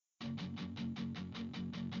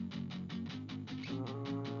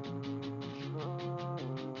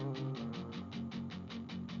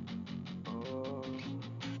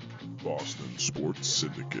Boston Sports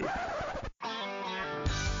Syndicate.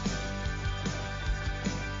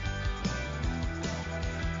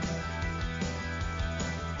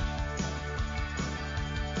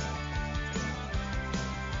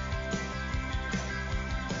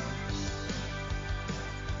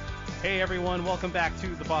 Hey everyone, welcome back to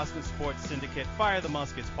the Boston Sports Syndicate Fire the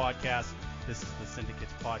Muskets podcast. This is the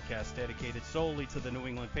Syndicate's podcast dedicated solely to the New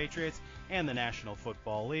England Patriots and the National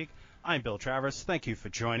Football League. I'm Bill Travers. Thank you for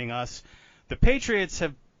joining us. The Patriots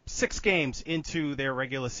have 6 games into their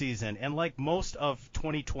regular season, and like most of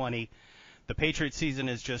 2020, the Patriots season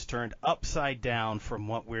has just turned upside down from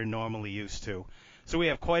what we're normally used to. So we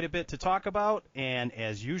have quite a bit to talk about, and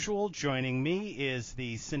as usual, joining me is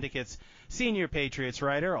the Syndicate's senior Patriots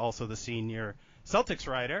writer, also the senior Celtics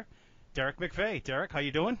writer, Derek McVeigh. Derek, how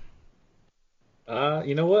you doing?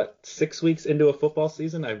 You know what? 6 weeks into a football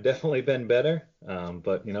season, I've definitely been better.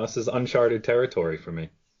 But this is uncharted territory for me.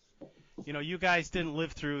 You know, you guys didn't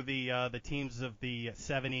live through the teams of the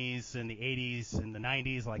 70s and the 80s and the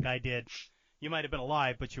 90s like I did. You might have been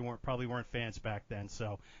alive, but you probably weren't fans back then.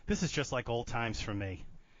 So this is just like old times for me,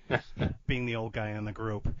 being the old guy in the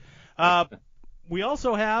group. We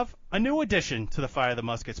also have a new addition to the Fire the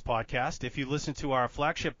Muskets podcast. If you listen to our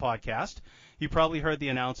flagship podcast, you probably heard the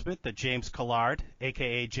announcement that James Collard,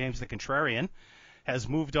 a.k.a. James the Contrarian, has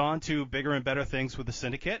moved on to bigger and better things with the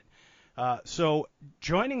Syndicate. So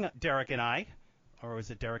joining Derek and I, or is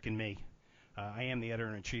it Derek and me? I am the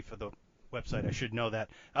editor-in-chief of the website. I should know that.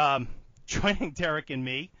 Joining Derek and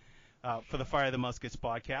me for the Fire the Muskets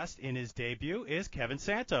podcast in his debut is Kevin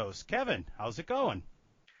Santos. Kevin, how's it going?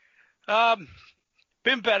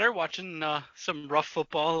 Been better watching some rough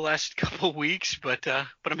football the last couple of weeks, but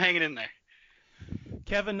I'm hanging in there.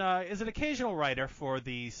 Kevin is an occasional writer for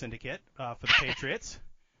the Syndicate, for the Patriots.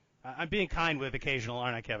 I'm being kind with occasional,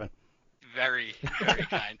 aren't I, Kevin? Very, very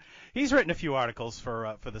kind. He's written a few articles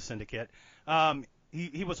for the Syndicate.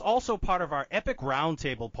 He was also part of our Epic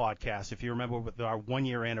Roundtable podcast, if you remember, with our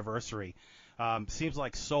 1-year anniversary. Seems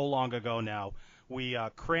like so long ago now. We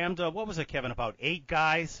crammed, what was it, Kevin, about 8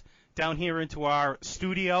 guys down here into our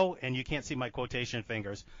studio, and you can't see my quotation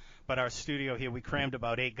fingers, but our studio here, we crammed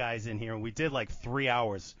about 8 guys in here, and we did like 3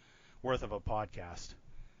 hours worth of a podcast.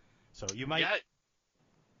 So you might... Yeah,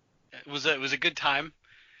 it was a good time.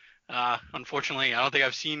 Unfortunately, I don't think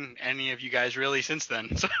I've seen any of you guys really since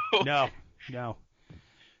then. So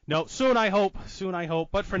No, soon I hope.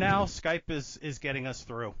 But for now, Skype is getting us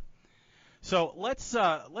through. So let's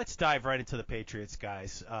dive right into the Patriots,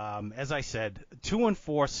 guys. As I said,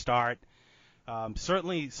 2-4 start.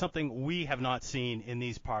 Certainly something we have not seen in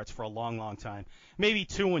these parts for a long, long time. Maybe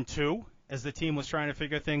 2-2 as the team was trying to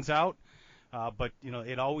figure things out. But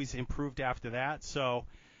it always improved after that. So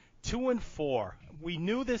 2-4. We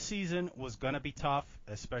knew this season was going to be tough,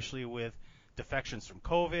 especially with defections from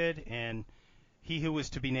COVID and he who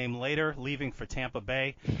was to be named later leaving for Tampa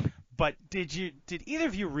Bay. But did either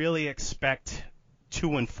of you really expect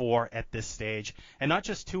 2-4 at this stage? And not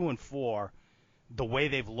just 2-4, the way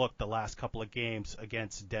they've looked the last couple of games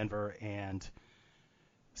against Denver and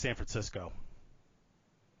San Francisco.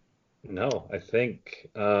 No, I think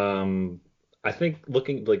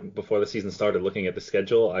looking like before the season started, looking at the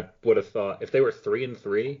schedule, I would have thought if they were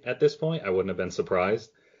 3-3 at this point, I wouldn't have been surprised.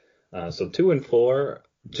 So 2-4.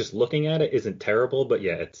 Just looking at it isn't terrible, but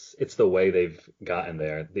yeah, it's the way they've gotten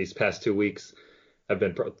there. These past 2 weeks have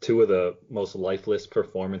been 2 of the most lifeless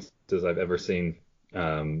performances I've ever seen,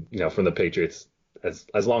 from the Patriots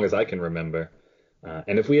as long as I can remember.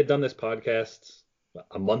 And if we had done this podcast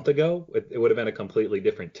a month ago, it would have been a completely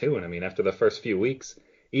different tune. I mean, after the first few weeks,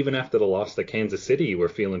 even after the loss to Kansas City, you were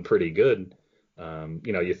feeling pretty good.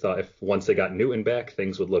 You thought if once they got Newton back,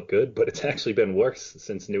 things would look good, but it's actually been worse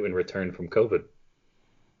since Newton returned from COVID.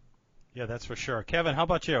 Yeah, that's for sure. Kevin, how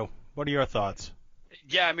about you? What are your thoughts?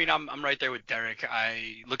 Yeah, I mean, I'm right there with Derek.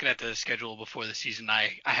 Looking at the schedule before the season, I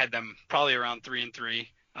had them probably around 3-3.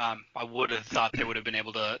 I would have thought they would have been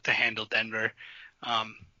able to handle Denver,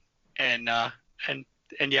 and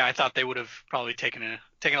yeah, I thought they would have probably taken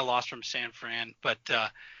a loss from San Fran, but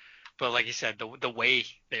like you said, the way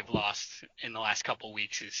they've lost in the last couple of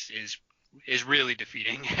weeks is really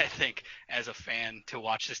defeating. I think as a fan to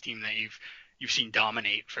watch this team that you've seen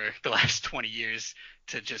dominate for the last 20 years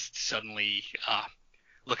to just suddenly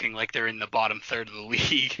looking like they're in the bottom third of the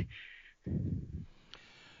league.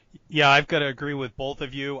 Yeah, I've got to agree with both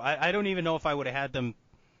of you. I don't even know if I would have had them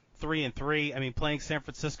 3-3. I mean, playing San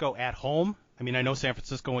Francisco at home. I mean, I know San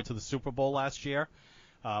Francisco went to the Super Bowl last year,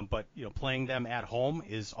 but playing them at home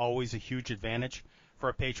is always a huge advantage for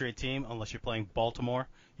a Patriot team, unless you're playing Baltimore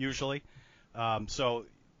usually. So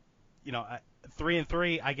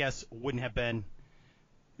 3-3, I guess, wouldn't have been,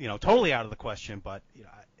 totally out of the question. But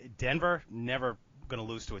Denver, never going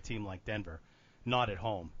to lose to a team like Denver, not at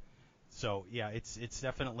home. So yeah, it's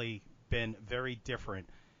definitely been very different.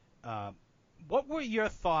 What were your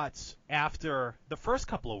thoughts after the first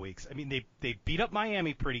couple of weeks? I mean, they beat up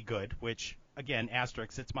Miami pretty good, which again,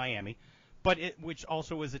 asterisk, it's Miami, but which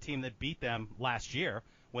also was a team that beat them last year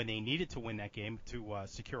when they needed to win that game to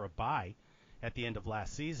secure a bye at the end of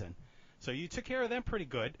last season. So you took care of them pretty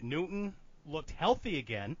good. Newton looked healthy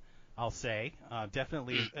again, I'll say,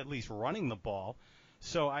 definitely at least running the ball.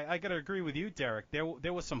 So I got to agree with you, Derek.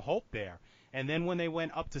 There was some hope there. And then when they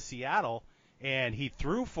went up to Seattle and he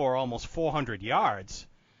threw for almost 400 yards,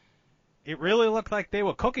 it really looked like they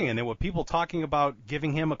were cooking, and there were people talking about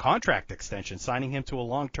giving him a contract extension, signing him to a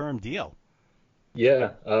long-term deal.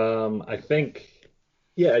 Yeah, I think,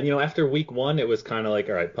 yeah, after week one, it was kind of like,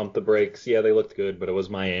 all right, pump the brakes. Yeah, they looked good, but it was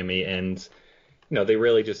Miami, and, they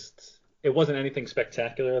really just, it wasn't anything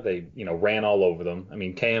spectacular. They, ran all over them. I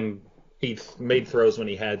mean, Cam, he made throws when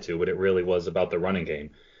he had to, but it really was about the running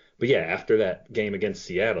game. But yeah, after that game against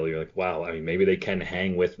Seattle, you're like, wow, I mean, maybe they can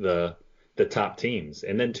hang with the top teams.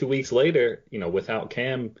 And then 2 weeks later, without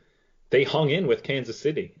Cam, they hung in with Kansas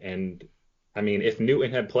City. And I mean, if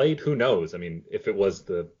Newton had played, who knows? I mean, if it was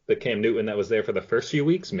the Cam Newton that was there for the first few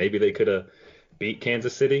weeks, maybe they could have beat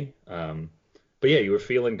Kansas City. But yeah, you were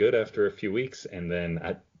feeling good after a few weeks, and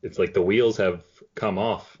then it's like the wheels have come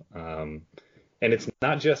off. And it's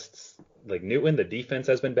not just like Newton. The defense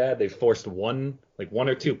has been bad. They've forced one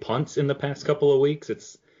or two punts in the past couple of weeks.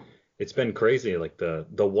 It's been crazy, like the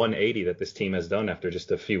 180 that this team has done after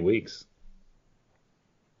just a few weeks.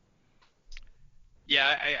 Yeah,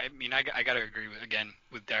 I mean, I got to agree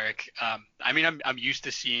with Derek. I mean, I'm used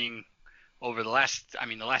to seeing over the last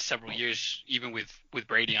several years, even with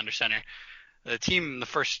Brady under center, the team the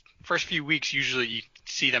first few weeks, usually you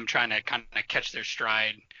see them trying to kind of catch their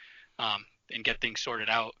stride and get things sorted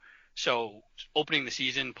out. So opening the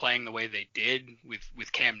season, playing the way they did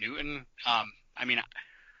with Cam Newton, I mean,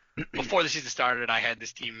 before the season started, I had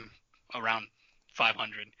this team around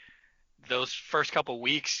 500. Those first couple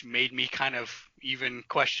weeks made me kind of even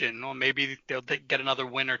question, well, maybe they'll get another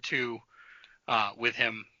win or two with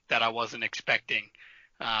him that I wasn't expecting.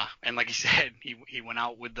 And like he said, he went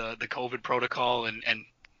out with the COVID protocol and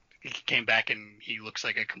he came back and he looks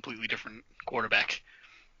like a completely different quarterback.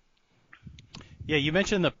 Yeah, you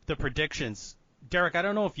mentioned the predictions. Derek, I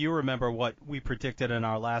don't know if you remember what we predicted in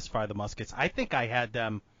our last Fire the Muskets. I think I had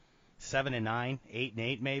them 7-9,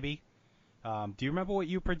 8-8 maybe. Do you remember what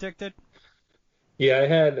you predicted?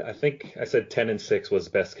 Yeah, I think I said 10-6 was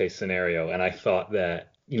best case scenario, and I thought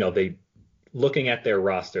that, they, looking at their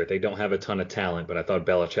roster, they don't have a ton of talent, but I thought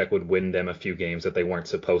Belichick would win them a few games that they weren't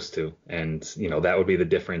supposed to, and, that would be the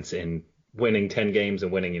difference in winning 10 games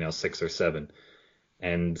and winning, 6 or 7.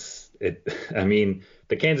 And I mean,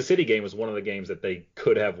 the Kansas City game was one of the games that they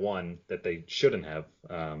could have won that they shouldn't have.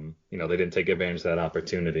 They didn't take advantage of that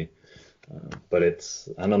opportunity. But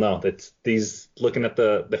I don't know. It's these looking at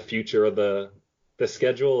the future of the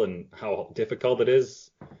schedule and how difficult it is.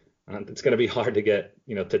 It's going to be hard to get,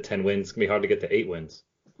 to 10 wins. It's going to be hard to get to 8 wins.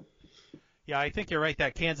 Yeah, I think you're right.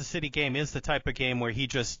 That Kansas City game is the type of game where he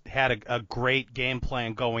just had a great game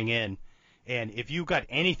plan going in. And if you got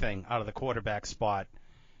anything out of the quarterback spot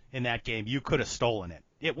in that game, you could have stolen it.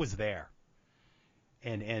 It was there.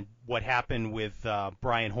 And what happened with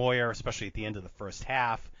Brian Hoyer, especially at the end of the first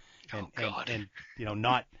half, and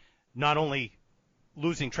not only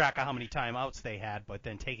losing track of how many timeouts they had, but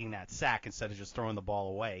then taking that sack instead of just throwing the ball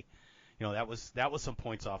away. That was some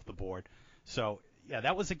points off the board. So yeah,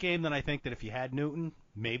 that was a game that I think that if you had Newton,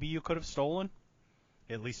 maybe you could have stolen.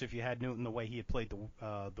 At least if you had Newton the way he had played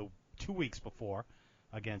the 2 weeks before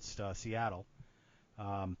against Seattle.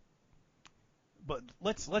 But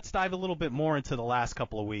let's dive a little bit more into the last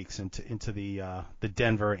couple of weeks, into the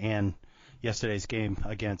Denver and yesterday's game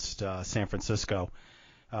against San Francisco.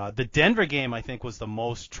 The Denver game, I think, was the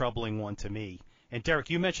most troubling one to me. And Derek,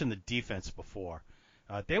 you mentioned the defense before.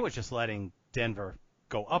 They were just letting Denver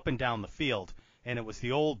go up and down the field, and it was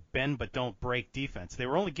the old bend but don't break defense. They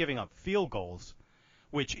were only giving up field goals,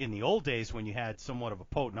 which in the old days when you had somewhat of a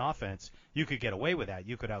potent offense, you could get away with that.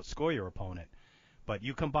 You could outscore your opponent. But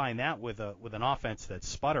you combine that with an offense that's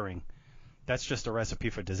sputtering, that's just a recipe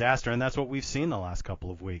for disaster, and that's what we've seen the last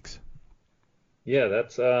couple of weeks. Yeah,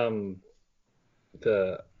 that's Denver.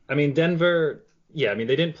 Yeah, I mean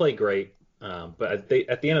they didn't play great, but at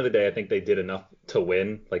the end of the day, I think they did enough to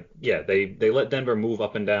win. Like, yeah, they let Denver move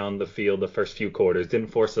up and down the field the first few quarters. Didn't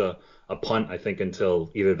force a punt, I think,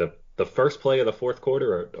 until either the first play of the fourth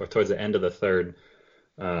quarter or towards the end of the third.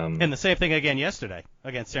 And the same thing again yesterday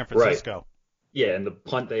against San Right. Francisco. Yeah, and the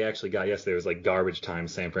punt they actually got yesterday was like garbage time.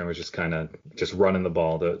 San Fran was just kind of just running the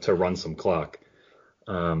ball to run some clock.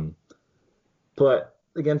 But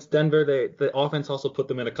against Denver, the offense also put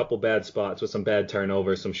them in a couple bad spots with some bad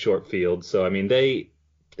turnovers, some short fields. So I mean, they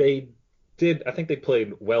did. I think they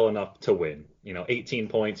played well enough to win. 18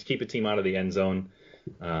 points, keep a team out of the end zone.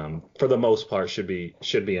 For the most part, should be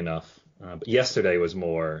enough. But yesterday was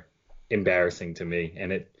more embarrassing to me,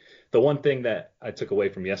 and the one thing that I took away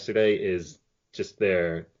from yesterday is just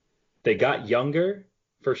they got younger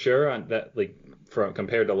for sure on that, like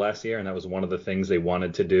compared to last year, and that was one of the things they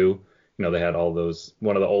wanted to do. They had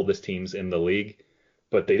one of the oldest teams in the league,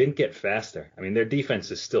 but they didn't get faster. I mean, their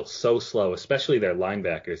defense is still so slow, especially their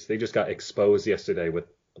linebackers. They just got exposed yesterday with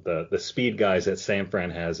the speed guys that San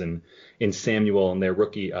Fran has in Samuel and their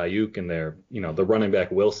rookie Ayuk and their the running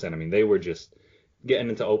back Wilson. I mean, they were just getting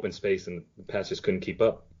into open space and the pass just couldn't keep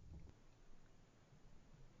up.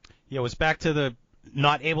 Yeah, it was back to the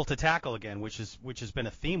not able to tackle again, which has been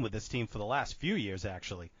a theme with this team for the last few years,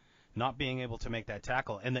 actually. Not being able to make that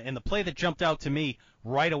tackle. And the play that jumped out to me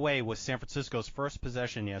right away was San Francisco's first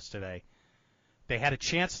possession yesterday. They had a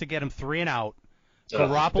chance to get him 3 and out.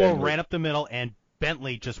 Garoppolo ran up the middle, and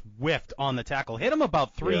Bentley just whiffed on the tackle. Hit him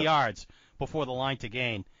about 3 yards before the line to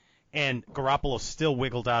gain. And Garoppolo still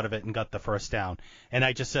wiggled out of it and got the first down. And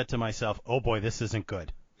I just said to myself, oh boy, this isn't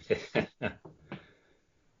good.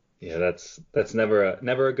 Yeah, that's never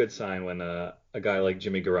a good sign when a guy like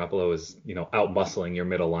Jimmy Garoppolo is out muscling your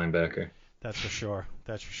middle linebacker. That's for sure.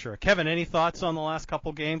 Kevin, any thoughts on the last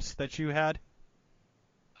couple games that you had?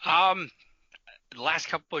 The last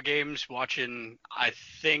couple of games watching, I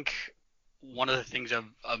think one of the things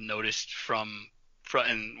I've noticed from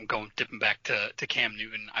and I'm dipping back to Cam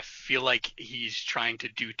Newton, I feel like he's trying to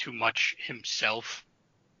do too much himself.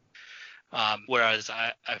 Whereas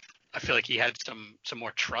I feel like he had some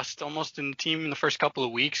more trust almost in the team in the first couple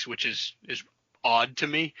of weeks, which is odd to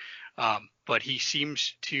me. But he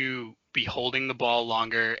seems to be holding the ball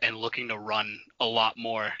longer and looking to run a lot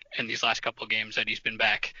more in these last couple of games that he's been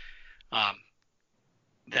back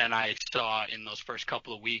than I saw in those first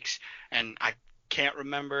couple of weeks. And I can't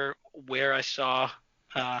remember where I saw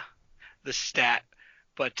the stat,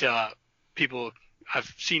 but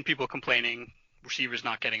I've seen people complaining receivers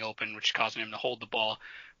not getting open, which is causing him to hold the ball.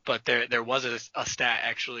 But there was a stat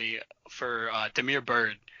actually for Damiere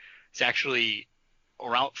Byrd. It's actually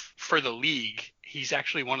around for the league. He's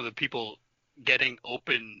actually one of the people getting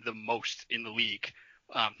open the most in the league.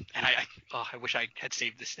 And I wish I had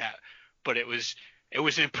saved the stat, but it was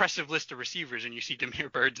an impressive list of receivers, and you see Damiere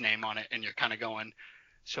Byrd's name on it, and you're kind of going,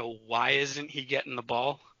 so why isn't he getting the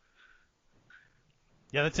ball?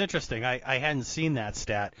 Yeah, that's interesting. I hadn't seen that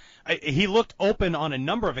stat. He looked open on a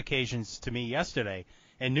number of occasions to me yesterday,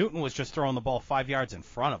 and Newton was just throwing the ball 5 yards in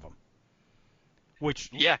front of him.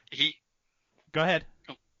 Go ahead.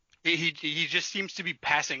 He just seems to be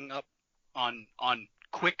passing up on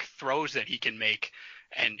quick throws that he can make,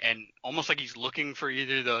 and almost like he's looking for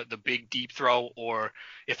either the big deep throw, or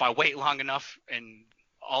if I wait long enough and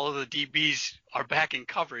all of the DBs are back in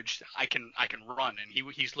coverage, I can run.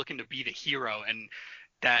 And he's looking to be the hero, and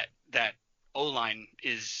that O-line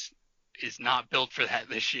is not built for that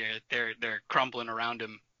this year. They're crumbling around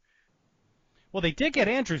him. Well, they did get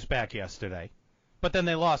Andrews back yesterday, but then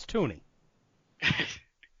they lost Tooney.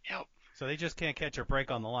 Yep. So they just can't catch a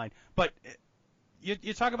break on the line. But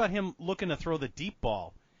you talk about him looking to throw the deep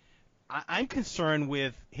ball. I'm concerned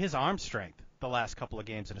with his arm strength the last couple of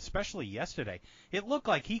games, and especially yesterday. It looked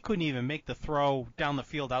like he couldn't even make the throw down the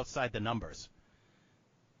field outside the numbers.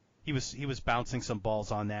 He was bouncing some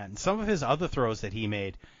balls on that, and some of his other throws that he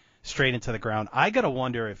made straight into the ground. I gotta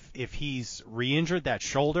wonder if he's re-injured that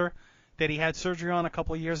shoulder that he had surgery on a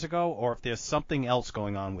couple of years ago, or if there's something else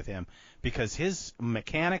going on with him, because his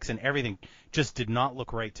mechanics and everything just did not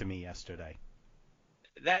look right to me yesterday.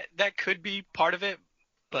 That could be part of it,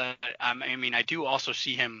 but I mean, I do also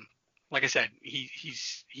see him. Like I said, he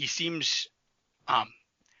seems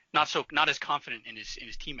not as confident in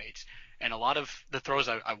his teammates, and a lot of the throws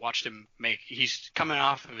I watched him make, he's coming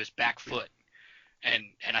off of his back foot, and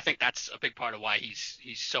I think that's a big part of why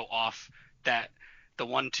he's so off. That the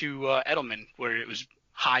one to Edelman where it was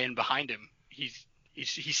high and behind him, he's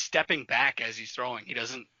stepping back as he's throwing. He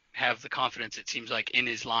doesn't have the confidence, it seems like, in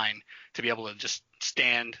his line to be able to just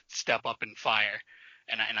stand, step up, and fire.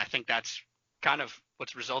 And I think that's kind of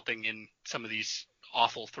what's resulting in some of these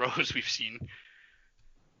awful throws we've seen.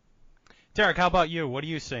 Derek, how about you? What are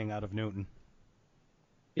you seeing out of Newton?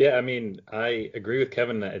 Yeah, I mean, I agree with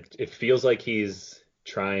Kevin that it feels like he's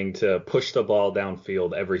trying to push the ball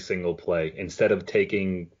downfield every single play instead of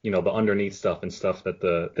taking, the underneath stuff and stuff that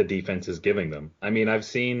the defense is giving them. I mean, I've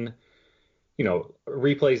seen,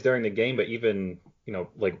 replays during the game, but even,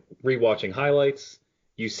 like rewatching highlights,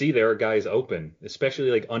 you see there are guys open,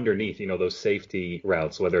 especially like underneath, those safety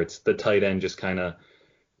routes, whether it's the tight end just kind of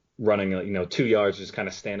running, 2 yards, just kind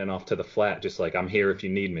of standing off to the flat, just like I'm here if you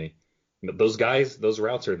need me. But those guys, those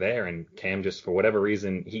routes are there, and Cam just for whatever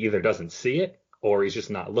reason he either doesn't see it or he's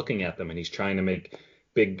just not looking at them, and he's trying to make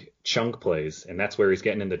big chunk plays, and that's where he's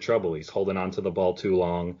getting into trouble. He's holding on to the ball too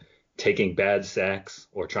long, taking bad sacks,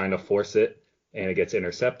 or trying to force it, and it gets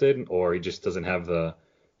intercepted, or he just doesn't have the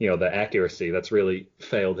accuracy that's really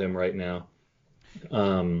failed him right now.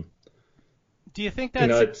 Do you think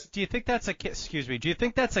that's do you think that's a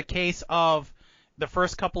case of the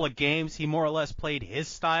first couple of games he more or less played his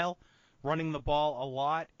style, running the ball a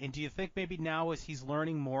lot, and do you think maybe now as he's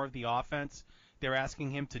learning more of the offense, they're asking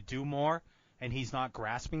him to do more and he's not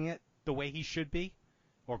grasping it the way he should be,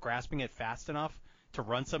 or grasping it fast enough to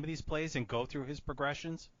run some of these plays and go through his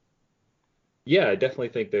progressions? Yeah, I definitely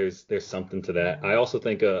think there's something to that. I also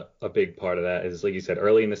think a big part of that is, like you said,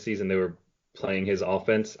 early in the season they were playing his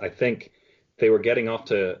offense. I think they were getting off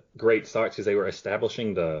to great starts because they were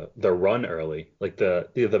establishing the run early. Like the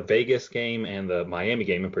Vegas game and the Miami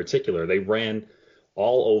game in particular, they ran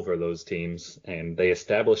all over those teams and they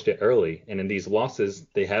established it early. And in these losses,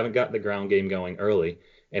 they haven't got the ground game going early,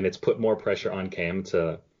 and it's put more pressure on Cam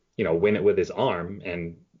to, win it with his arm.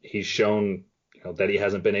 And he's shown, that he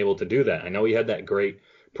hasn't been able to do that. I know he had that great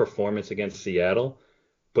performance against Seattle,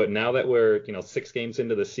 but now that we're, 6 games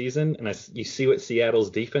into the season and you see what Seattle's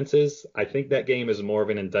defense is, I think that game is more of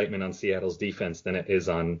an indictment on Seattle's defense than it is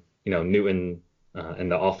on, Newton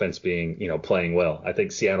and the offense being, playing well. I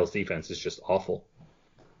think Seattle's defense is just awful.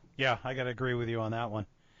 Yeah, I got to agree with you on that one.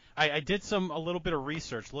 I did a little bit of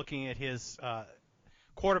research looking at his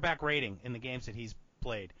quarterback rating in the games that he's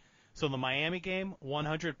played. So the Miami game,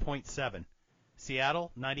 100.7.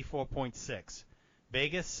 Seattle, 94.6.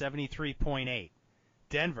 Vegas, 73.8.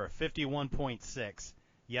 Denver, 51.6.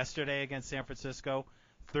 Yesterday against San Francisco,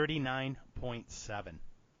 39.7.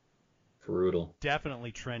 Brutal.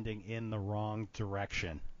 Definitely trending in the wrong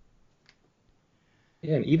direction.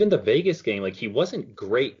 Yeah, and even the Vegas game, like he wasn't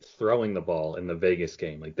great throwing the ball in the Vegas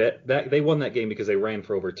game. Like that they won that game because they ran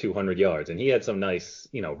for over 200 yards, and he had some nice,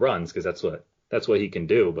 runs because that's what he can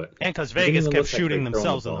do. But and because Vegas kept shooting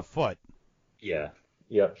themselves in the foot. Yeah.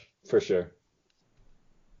 Yep. For sure.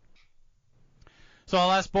 So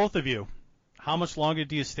I'll ask both of you, how much longer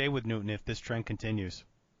do you stay with Newton if this trend continues?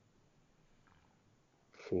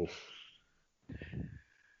 Oof.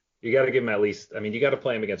 You got to give him at least. I mean, you got to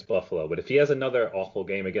play him against Buffalo. But if he has another awful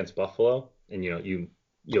game against Buffalo, and you'll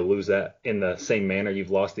lose that in the same manner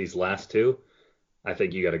you've lost these last two, I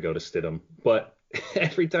think you got to go to Stidham. But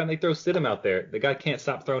every time they throw Stidham out there, the guy can't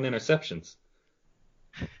stop throwing interceptions.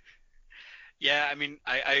 Yeah, I mean,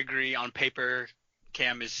 I agree. On paper,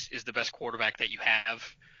 Cam is the best quarterback that you have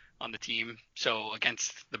on the team. So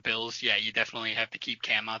against the Bills, yeah, you definitely have to keep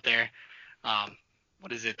Cam out there.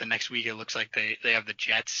 What is it? The next week it looks like they have the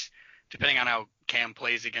Jets. Depending on how Cam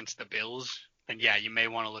plays against the Bills, then yeah, you may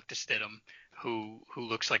want to look to Stidham, who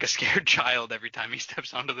looks like a scared child every time he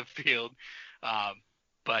steps onto the field.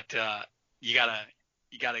 But you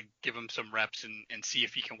gotta give him some reps and see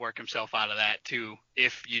if he can work himself out of that too.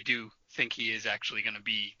 If you do think he is actually going to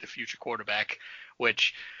be the future quarterback,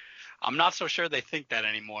 which I'm not so sure they think that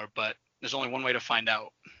anymore, but there's only one way to find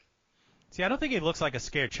out. See, I don't think he looks like a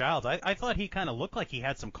scared child. I thought he kind of looked like he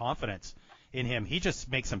had some confidence in him. He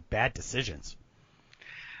just makes some bad decisions.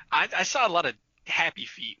 I saw a lot of happy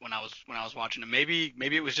feet when I was watching him. Maybe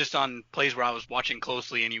it was just on plays where I was watching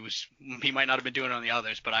closely and he might not have been doing it on the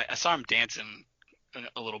others, but I saw him dancing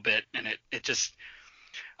a little bit, and it just,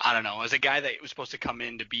 I don't know. As a guy that was supposed to come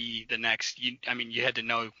in to be the next, you had to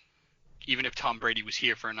know, even if Tom Brady was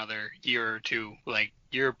here for another year or two, like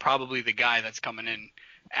you're probably the guy that's coming in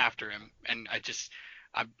after him. And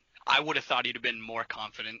I would have thought he'd have been more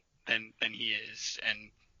confident than he is,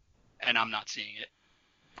 and I'm not seeing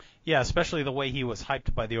it. Yeah, especially the way he was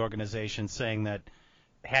hyped by the organization, saying that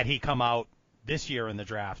had he come out this year in the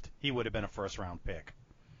draft, he would have been a first-round pick.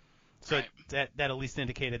 So right. that at least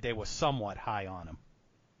indicated they were somewhat high on him.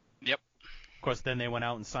 Yep. Of course, then they went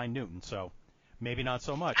out and signed Newton, so maybe not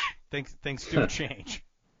so much. Things do change.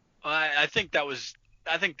 Well, I think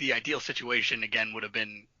the ideal situation again would have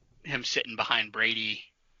been him sitting behind Brady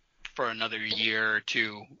for another year or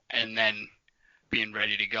two and then being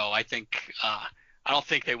ready to go. I don't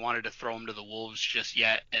think they wanted to throw him to the wolves just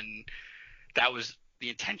yet, and that was the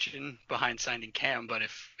intention behind signing Cam, but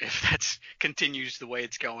if that continues the way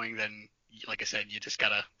it's going, then like I said, you just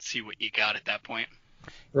gotta see what you got at that point.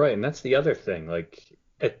 Right, and that's the other thing. Like,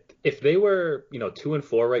 if they were,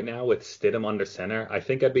 2-4 right now with Stidham under center, I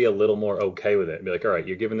think I'd be a little more okay with it. I'd be like, all right,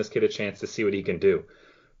 you're giving this kid a chance to see what he can do.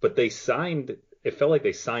 But it felt like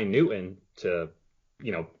they signed Newton to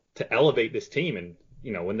elevate this team. And,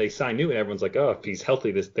 when they signed Newton, everyone's like, oh, if he's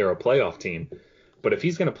healthy, they're a playoff team. But if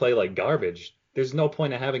he's going to play like garbage, there's no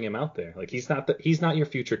point of having him out there. Like, he's not your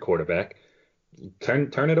future quarterback.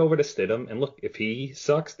 Turn it over to Stidham, and look, if he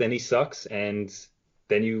sucks, then he sucks, and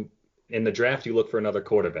then in the draft you look for another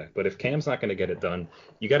quarterback. But if Cam's not going to get it done,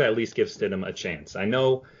 you got to at least give Stidham a chance. I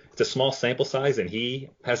know it's a small sample size, and he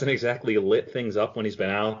hasn't exactly lit things up when he's been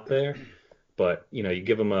out there. But you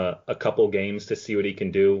give him a couple games to see what he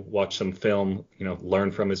can do, watch some film,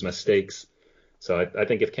 learn from his mistakes. So I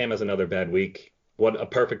think if Cam has another bad week, what a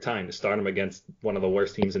perfect time to start him against one of the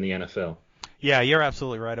worst teams in the NFL. Yeah, you're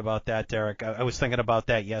absolutely right about that, Derek. I was thinking about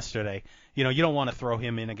that yesterday. You don't want to throw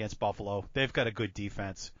him in against Buffalo. They've got a good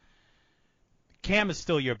defense. Cam is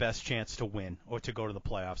still your best chance to win or to go to the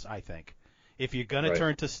playoffs, I think. If you're going to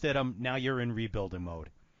turn to Stidham, now you're in rebuilding mode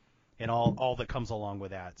and all that comes along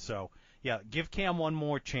with that. So, yeah, give Cam one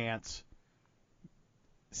more chance.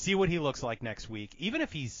 See what he looks like next week. Even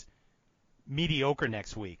if he's mediocre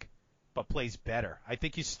next week but plays better, I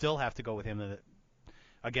think you still have to go with him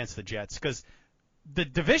against the Jets because the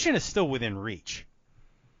division is still within reach.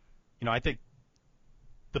 I think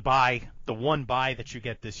the one bye that you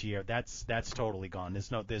get this year, that's totally gone.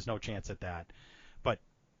 There's no chance at that. But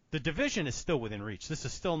the division is still within reach. This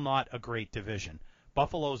is still not a great division.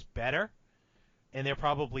 Buffalo's better, and they're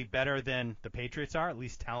probably better than the Patriots are, at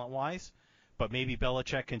least talent-wise. But maybe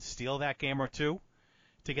Belichick can steal that game or two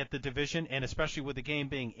to get the division, and especially with the game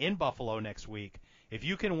being in Buffalo next week, if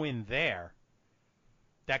you can win there,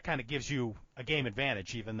 that kind of gives you a game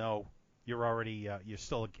advantage, even though you're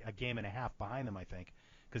still a game and a half behind them, I think,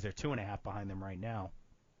 because they're 2.5 behind them right now.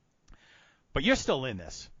 But you're still in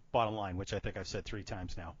this, bottom line, which I think I've said 3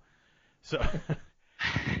 times now.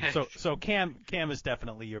 So Cam is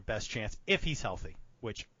definitely your best chance if he's healthy,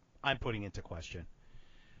 which I'm putting into question.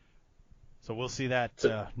 So we'll see that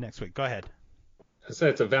next week. Go ahead. I said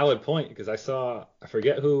it's a valid point because I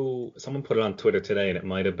forget who, someone put it on Twitter today, and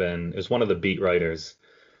it was one of the beat writers.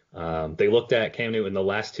 They looked at Cam Newton the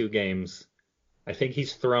last 2 games. I think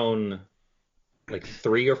he's thrown like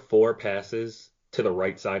 3 or 4 passes to the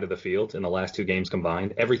right side of the field in the last 2 games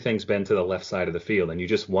combined. Everything's been to the left side of the field, and you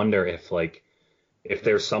just wonder if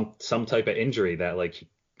there's some type of injury that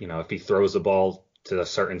if he throws the ball to a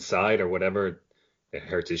certain side or whatever, it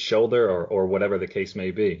hurts his shoulder or whatever the case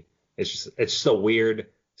may be. It's just a weird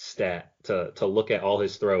stat to look at all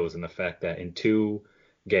his throws and the fact that in 2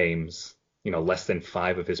 games, less than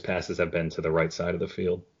 5 of his passes have been to the right side of the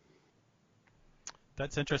field.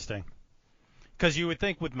 That's interesting. Because you would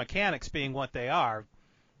think with mechanics being what they are,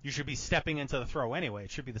 you should be stepping into the throw anyway.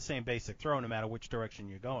 It should be the same basic throw no matter which direction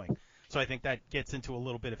you're going. So I think that gets into a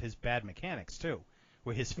little bit of his bad mechanics too,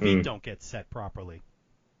 where his feet don't get set properly.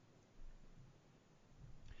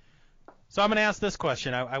 So I'm going to ask this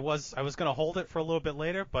question. I was going to hold it for a little bit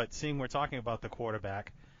later, but seeing we're talking about the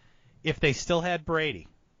quarterback, if they still had Brady,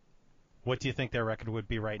 what do you think their record would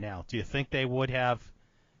be right now? Do you think they would have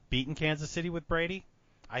beaten Kansas City with Brady?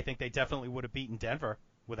 I think they definitely would have beaten Denver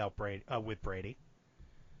without with Brady.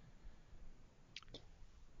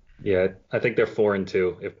 Yeah, I think they're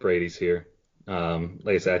 4-2 if Brady's here.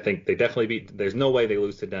 Like I said, I think they definitely beat. There's no way they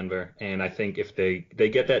lose to Denver, and I think if they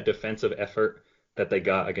get that defensive effort that they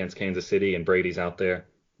got against Kansas City and Brady's out there,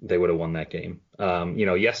 they would have won that game.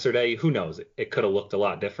 Yesterday, who knows? It could have looked a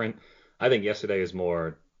lot different. I think yesterday is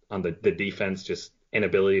more on the defense, just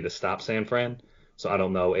inability to stop San Fran. So I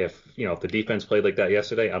don't know if the defense played like that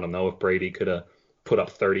yesterday. I don't know if Brady could have put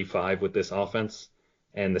up 35 with this offense.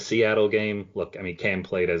 And the Seattle game, look, I mean, Cam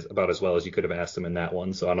played about as well as you could have asked him in that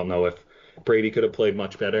one. So I don't know if Brady could have played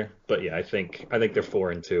much better. But yeah, I think they're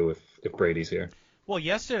 4-2 if Brady's here. Well,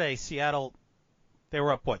 yesterday Seattle, they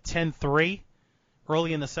were up 10-3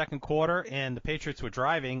 early in the second quarter, and the Patriots were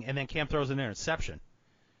driving, and then Cam throws an interception,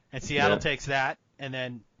 and Seattle takes that, and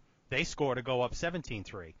then they score to go up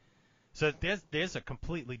 17-3. So there's a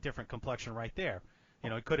completely different complexion right there.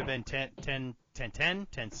 It could have been 10-10,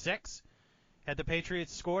 10-6 had the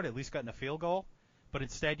Patriots scored, at least gotten a field goal, but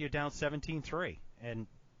instead you're down 17-3, and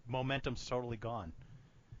momentum's totally gone.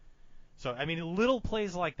 So, I mean, little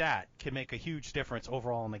plays like that can make a huge difference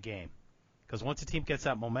overall in the game, because once a team gets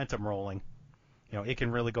that momentum rolling, it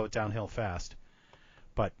can really go downhill fast.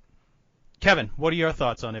 But, Kevin, what are your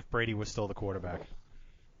thoughts on if Brady was still the quarterback?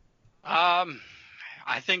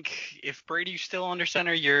 I think if Brady's still under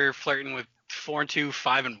center, you're flirting with 4-2,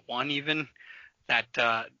 5-1 even.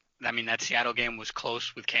 That Seattle game was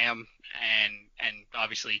close with Cam, and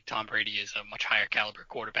obviously Tom Brady is a much higher caliber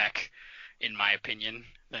quarterback, in my opinion,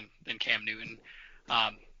 than Cam Newton.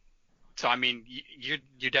 So I mean,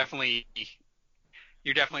 you're definitely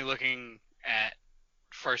looking at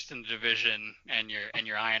first in the division, and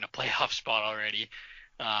you're eyeing a playoff spot already.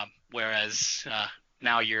 Whereas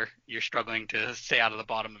now you're struggling to stay out of the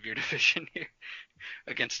bottom of your division here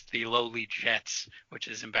against the lowly Jets, which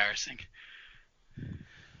is embarrassing.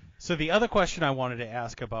 So the other question I wanted to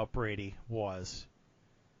ask about Brady was,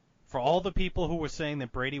 for all the people who were saying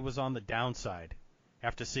that Brady was on the downside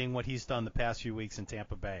after seeing what he's done the past few weeks in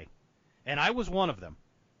Tampa Bay, and I was one of them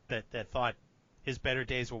that thought his better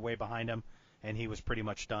days were way behind him, and he was pretty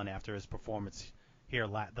much done after his performance here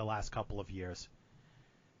the last couple of years.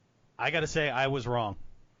 I got to say I was wrong,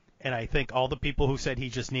 and I think all the people who said he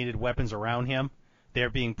just needed weapons around him,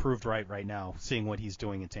 they're being proved right now, seeing what he's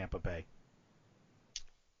doing in Tampa Bay.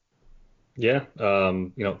 Yeah,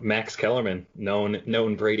 Max Kellerman,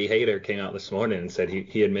 known Brady hater, came out this morning and said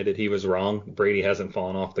he admitted he was wrong. Brady hasn't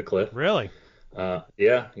fallen off the cliff. Really?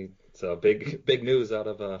 Yeah, it's big news out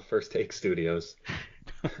of First Take Studios.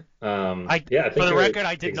 I think for the record,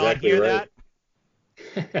 I did exactly not hear right.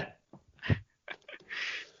 that.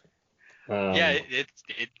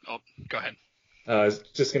 Go ahead. I was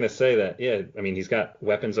just gonna say that. Yeah, I mean he's got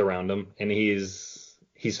weapons around him, and he's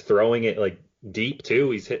throwing it like deep too.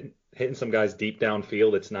 He's hitting some guys deep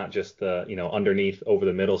downfield. It's not just underneath over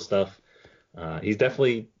the middle stuff.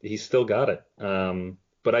 He's still got it.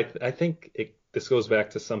 But I think this goes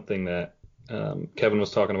back to something that Kevin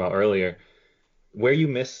was talking about earlier. Where you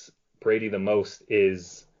miss Brady the most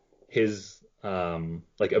is his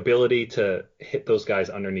ability to hit those guys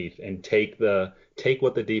underneath and take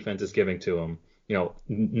what the defense is giving to him.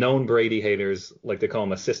 Known Brady haters like to call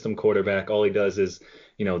him a system quarterback. All he does is,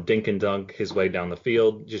 dink and dunk his way down the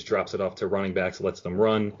field, just drops it off to running backs, lets them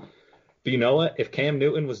run. But you know what? If Cam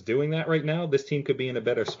Newton was doing that right now, this team could be in a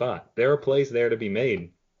better spot. There are plays there to be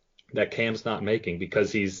made that Cam's not making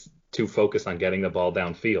because he's too focused on getting the ball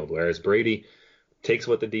downfield. Whereas Brady takes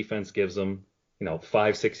what the defense gives him,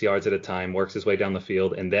 5-6 yards at a time, works his way down the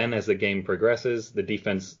field. And then as the game progresses, the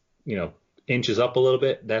defense, inches up a little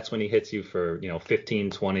bit. That's when he hits you for,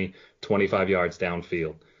 15, 20, 25 yards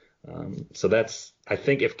downfield. I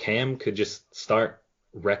think if Cam could just start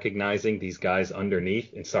recognizing these guys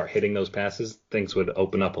underneath and start hitting those passes, things would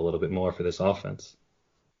open up a little bit more for this offense.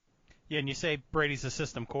 Yeah, and you say Brady's a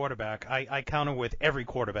system quarterback. I counter with every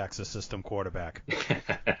quarterback's a system quarterback.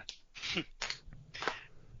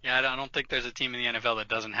 Yeah, I don't think there's a team in the NFL that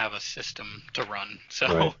doesn't have a system to run. So,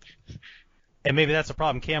 right. And maybe that's a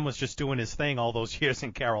problem. Cam was just doing his thing all those years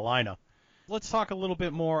in Carolina. Let's talk a little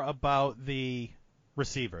bit more about the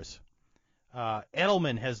receivers.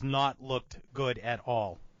 Edelman has not looked good at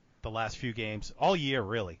all the last few games, all year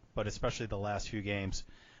really, but especially the last few games.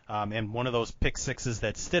 And one of those pick sixes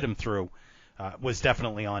that Stidham threw was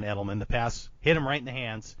definitely on Edelman. The pass hit him right in the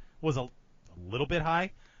hands, was a little bit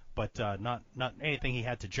high, but not anything he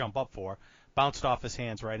had to jump up for. Bounced off his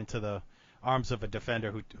hands right into the arms of a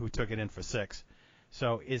defender who took it in for 6.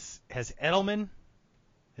 So has Edelman,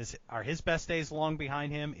 are his best days long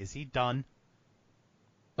behind him? Is he done?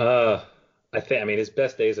 I mean, his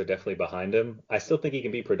best days are definitely behind him. I still think he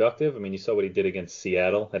can be productive. I mean, you saw what he did against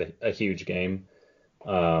Seattle, had a huge game.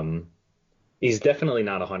 He's definitely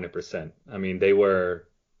not 100%. I mean, they were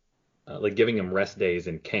giving him rest days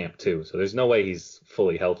in camp too, so there's no way he's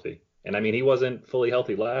fully healthy. And I mean, he wasn't fully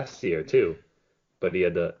healthy last year too, but he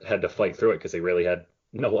had to fight through it because he really had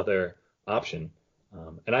no other option.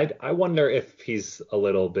 And I wonder if he's a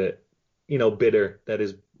little bit, bitter that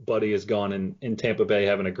his buddy is gone in Tampa Bay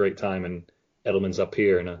having a great time and Edelman's up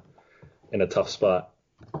here in a tough spot.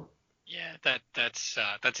 Yeah,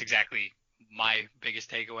 that's exactly my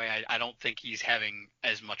biggest takeaway. I don't think he's having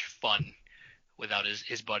as much fun without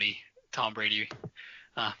his buddy Tom Brady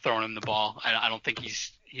throwing him the ball. I don't think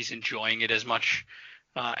he's enjoying it as much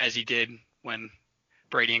as he did when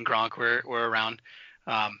Brady and Gronk were around.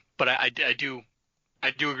 But I do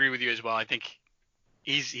agree with you as well. I think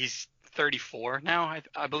he's 34 now,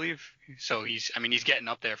 I believe. So he's getting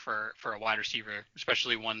up there for a wide receiver,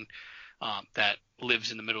 especially one that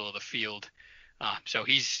lives in the middle of the field. So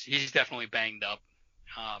he's definitely banged up.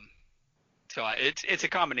 So it's a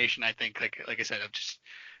combination, I think, like I said,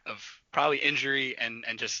 of probably injury and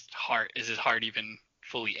just heart. Is his heart even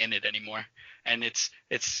fully in it anymore? And it's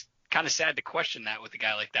kind of sad to question that with a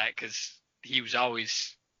guy like that, because he was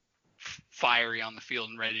always fiery on the field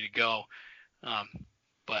and ready to go.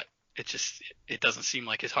 But it doesn't seem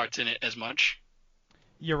like his heart's in it as much.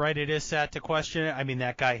 You're right. It is sad to question it. I mean,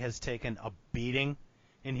 that guy has taken a beating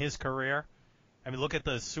in his career. I mean, look at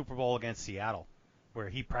the Super Bowl against Seattle, where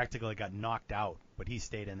he practically got knocked out, but he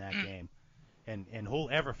stayed in that game. And who'll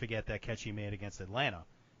ever forget that catch he made against Atlanta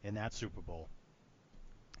in that Super Bowl?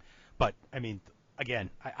 But I mean, again,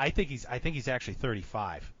 I think he's actually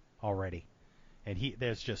 35 already, and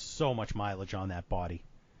there's just so much mileage on that body.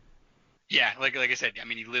 Yeah, like I said, I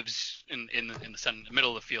mean, he lives in the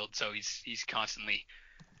middle of the field, so he's constantly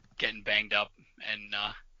getting banged up, and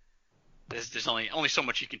there's only so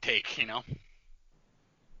much you can take, you know.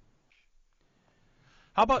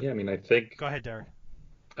 How about? Yeah, I mean, I think Go ahead, Derek.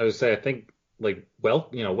 I would say I think like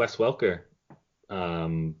Wes Welker,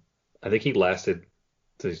 I think he lasted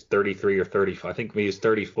to his 33 or 35. I think he was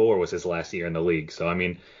 34 was his last year in the league. So I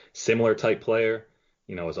mean, similar type player,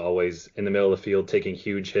 is always in the middle of the field taking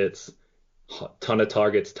huge hits, ton of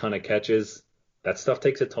targets, ton of catches. That stuff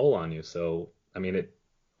takes a toll on you. So I mean,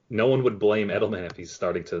 no one would blame Edelman if he's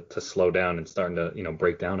starting to slow down and starting to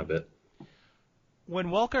break down a bit. When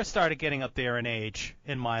Welker started getting up there in age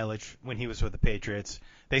and mileage when he was with the Patriots,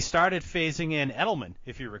 they started phasing in Edelman,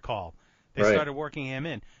 if you recall. They Right. started working him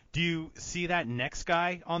in. Do you see that next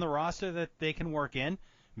guy on the roster that they can work in?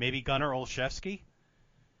 Maybe Gunnar Olszewski?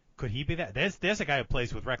 Could he be that? There's a guy who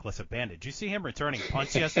plays with reckless abandon. Did you see him returning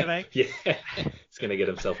punts yesterday? Yeah, he's gonna get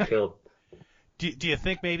himself killed. Do you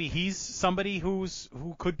think maybe he's somebody who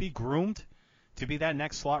could be groomed to be that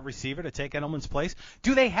next slot receiver to take Edelman's place?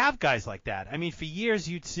 Do they have guys like that? I mean, for years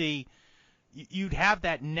you'd have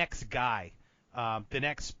that next guy, the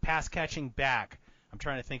next pass catching back. I'm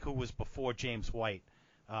trying to think who was before James White.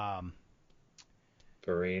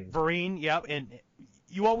 Vereen, yep. And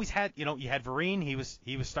you always had, you had Vereen. He was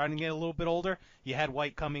starting to get a little bit older. You had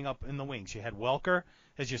White coming up in the wings. You had Welker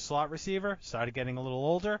as your slot receiver, started getting a little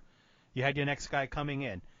older. You had your next guy coming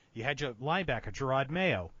in. You had your linebacker, Gerard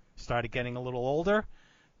Mayo, started getting a little older.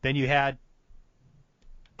 Then you had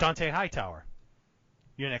Dante Hightower,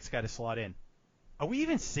 your next guy to slot in. Are we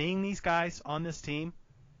even seeing these guys on this team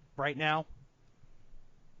right now?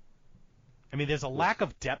 I mean, there's a lack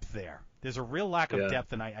of depth there. There's a real lack of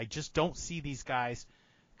depth, and I just don't see these guys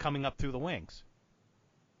coming up through the wings.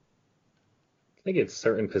 I think it's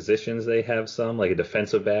certain positions they have some, like a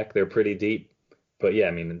defensive back, they're pretty deep. But yeah,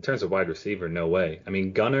 I mean, in terms of wide receiver, no way. I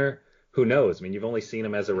mean, Gunnar, who knows? I mean, you've only seen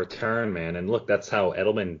him as a return man. And look, that's how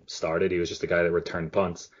Edelman started. He was just a guy that returned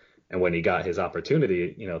punts. And when he got his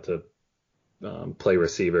opportunity, to play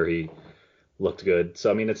receiver, he looked good.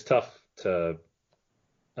 So, I mean, it's tough to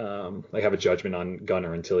have a judgment on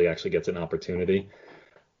Gunnar until he actually gets an opportunity.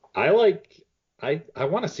 I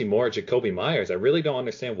want to see more of Jacoby Myers. I really don't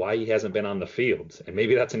understand why he hasn't been on the field. And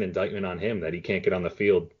maybe that's an indictment on him that he can't get on the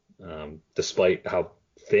field despite how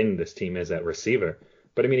thin this team is at receiver.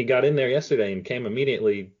 But I mean, he got in there yesterday and came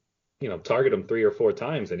immediately, target him 3 or 4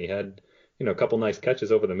 times, and he had, a couple nice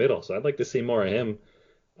catches over the middle. So I'd like to see more of him.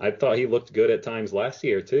 I thought he looked good at times last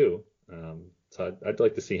year too. So I'd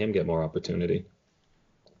like to see him get more opportunity.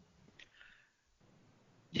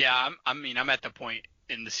 Yeah, I'm at the point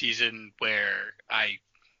in the season where I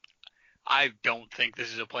don't think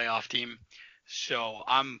this is a playoff team. So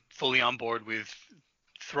I'm fully on board with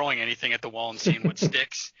throwing anything at the wall and seeing what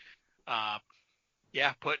sticks.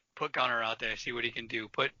 Yeah, put Gunnar out there, see what he can do.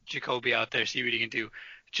 Put Jacoby out there, see what he can do.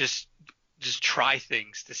 Just try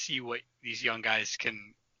things to see what these young guys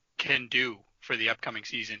can do for the upcoming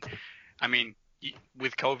season. I mean,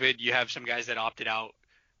 with COVID, you have some guys that opted out.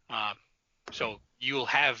 So you'll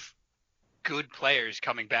have good players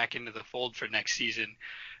coming back into the fold for next season,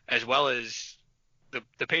 as well as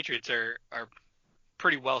the Patriots are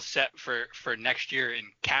pretty well set for next year in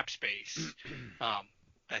cap space.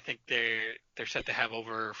 I think they're set to have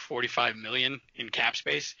over $45 million in cap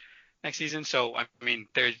space next season. So I mean,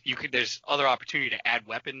 there's other opportunity to add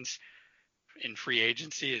weapons in free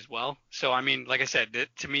agency as well. So I mean, like I said,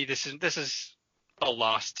 to me, this is a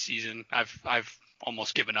lost season. I've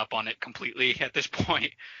almost given up on it completely at this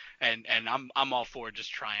point, and I'm all for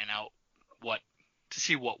just trying out to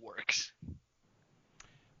see what works.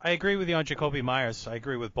 I agree with you on Jacoby Myers. I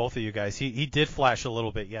agree with both of you guys. He did flash a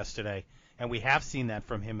little bit yesterday, and we have seen that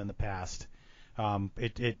from him in the past.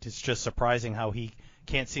 It's just surprising how he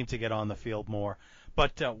can't seem to get on the field more.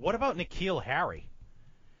 But what about N'Keal Harry?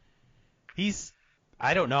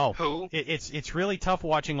 I don't know. Who? It's really tough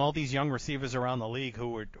watching all these young receivers around the league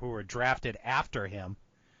who were drafted after him,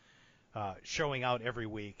 showing out every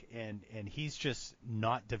week, and he's just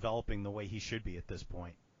not developing the way he should be at this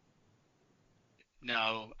point.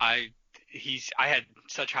 No, I had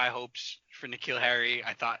such high hopes for N'Keal Harry.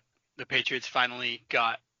 I thought the Patriots finally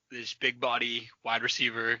got this big body wide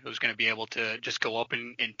receiver who's going to be able to just go up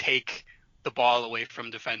and take the ball away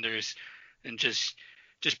from defenders and just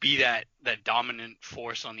be that dominant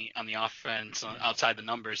force on the offense outside the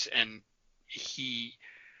numbers. And he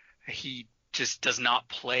just does not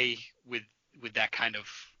play with that kind of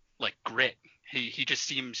like grit. He just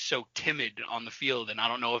seems so timid on the field, and I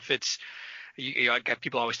don't know if it's I got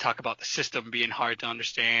people always talk about the system being hard to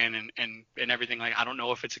understand and everything. Like, I don't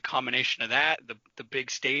know if it's a combination of that. The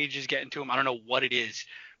big stage is getting to him. I don't know what it is,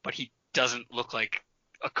 but he doesn't look like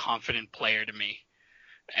a confident player to me.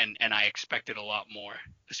 And I expected a lot more,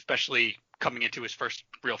 especially coming into his first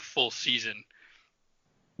real full season.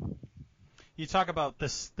 You talk about the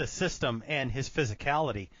system and his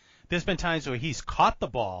physicality. There's been times where he's caught the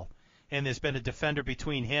ball and there's been a defender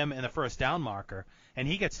between him and the first down marker, and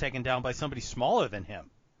he gets taken down by somebody smaller than him.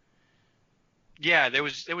 Yeah, there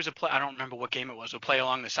was a play, I don't remember what game it was, a play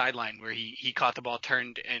along the sideline where he caught the ball,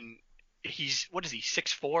 turned, and he's, what is he,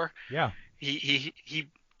 6'4"? Yeah. He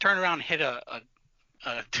turned around and hit a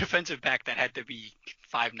defensive back that had to be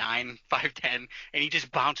 5'9", 5'10", and he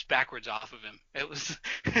just bounced backwards off of him. It was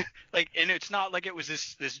like, and it's not like it was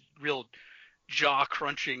this real jaw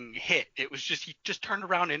crunching hit. It was just, he just turned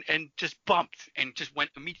around and just bumped and just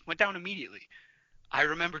went down immediately. I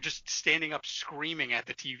remember just standing up screaming at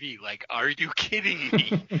the TV, like, are you kidding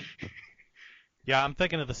me? Yeah, I'm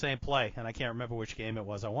thinking of the same play, and I can't remember which game it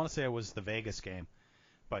was. I want to say it was the Vegas game.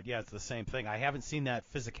 But yeah, it's the same thing. I haven't seen that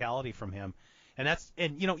physicality from him. And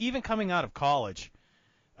even coming out of college,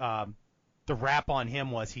 the rap on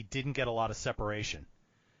him was he didn't get a lot of separation,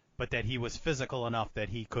 but that he was physical enough that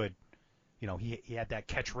he could, he had that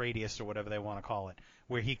catch radius or whatever they want to call it,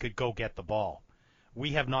 where he could go get the ball.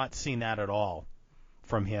 We have not seen that at all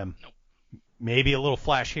from him. Nope. Maybe a little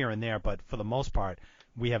flash here and there, but for the most part,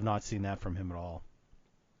 we have not seen that from him at all.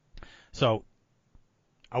 So,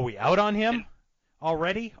 are we out on him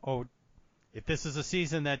already? Or if this is a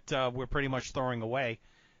season that we're pretty much throwing away,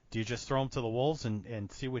 do you just throw him to the Wolves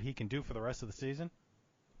and see what he can do for the rest of the season?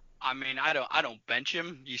 I mean, I don't bench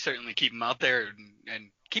him. You certainly keep him out there and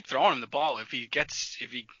keep throwing him the ball. If he gets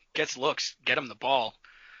looks, get him the ball.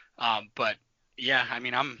 But yeah, I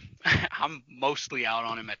mean, I'm mostly out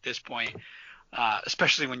on him at this point,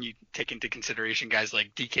 especially when you take into consideration guys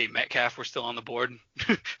like DK Metcalf were still on the board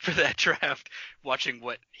for that draft. Watching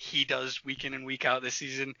what he does week in and week out this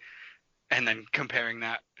season, and then comparing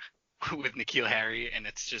that with N'Keal Harry, and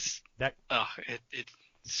it's just it's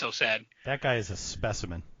so sad. That guy is a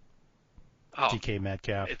specimen. Oh, DK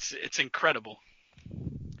Metcalf. It's incredible.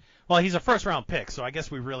 Well, he's a first-round pick, so I guess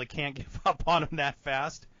we really can't give up on him that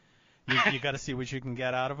fast. You got to see what you can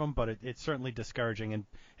get out of him, but it's certainly discouraging.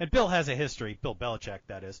 And Bill has a history, Bill Belichick,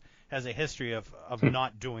 that is, has a history of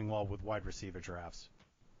not doing well with wide receiver drafts.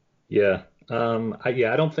 Yeah.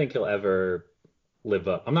 I don't think he'll ever live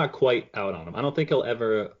up. I'm not quite out on him. I don't think he'll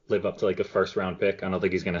ever live up to like a first-round pick. I don't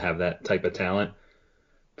think he's going to have that type of talent.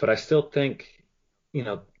 But I still think,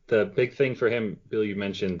 the big thing for him, Bill, you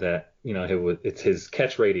mentioned that, it's his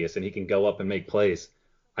catch radius and he can go up and make plays.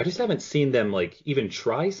 I just haven't seen them like even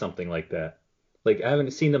try something like that. Like I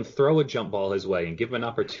haven't seen them throw a jump ball his way and give him an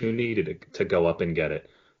opportunity to go up and get it.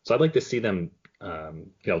 So I'd like to see them,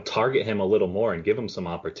 target him a little more and give him some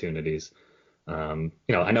opportunities. I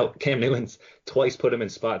know Cam Newton's twice put him in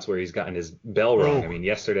spots where he's gotten his bell rung. I mean,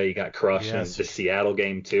 yesterday he got crushed in the Seattle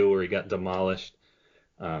game too, where he got demolished.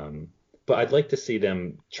 But I'd like to see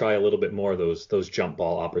them try a little bit more of those jump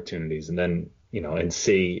ball opportunities, and then and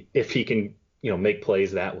see if he can make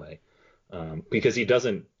plays that way, because he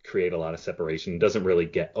doesn't create a lot of separation, doesn't really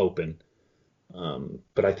get open.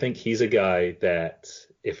 But I think he's a guy that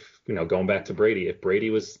if going back to Brady, if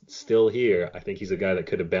Brady was still here, I think he's a guy that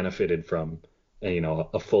could have benefited from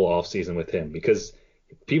a full off season with him, because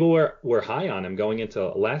people were high on him going into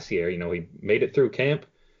last year. He made it through camp,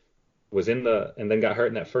 was and then got hurt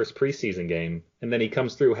in that first preseason game, and then he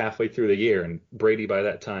comes through halfway through the year, and Brady by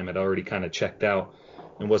that time had already kind of checked out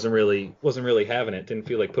and wasn't really having it, didn't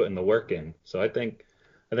feel like putting the work in. So I think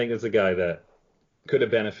it's a guy that could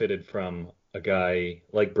have benefited from a guy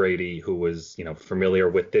like Brady who was familiar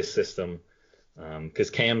with this system, because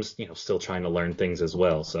Cam's still trying to learn things as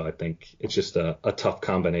well. So I think it's just a tough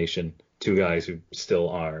combination. Two guys who still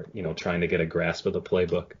are trying to get a grasp of the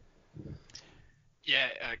playbook. Yeah,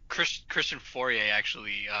 Christian Fourier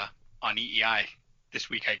actually on EEI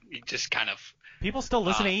this week. He just kind of people still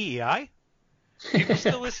listen to EEI. People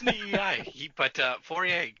still listen to EEI. But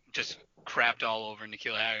Fourier just crapped all over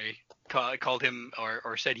N'Keal Harry. Called him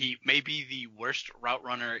or said he may be the worst route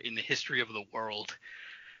runner in the history of the world.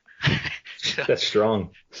 That's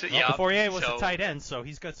strong. So, Fourier was a tight end, so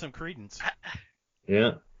he's got some credence.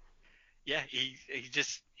 Yeah. Yeah,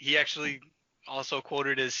 he actually also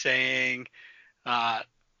quoted as saying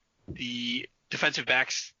the defensive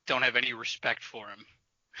backs don't have any respect for him.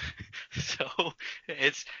 So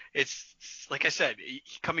it's like I said,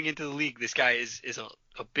 coming into the league, this guy is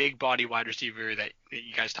a big body wide receiver that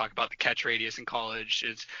you guys talk about the catch radius in college.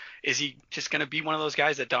 Is he just going to be one of those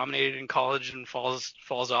guys that dominated in college and falls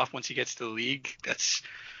off once he gets to the league? That's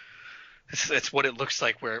what it looks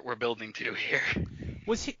like we're building to here.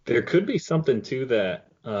 Was he? There could be something to that.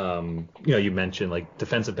 You mentioned like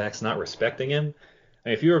defensive backs not respecting him. I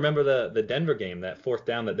mean, if you remember the Denver game, that fourth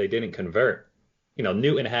down that they didn't convert,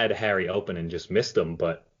 Newton had Harry open and just missed him,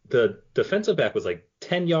 but the defensive back was like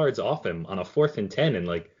 10 yards off him on a 4th and 10 and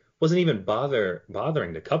like wasn't even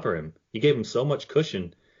bothering to cover him. He gave him so much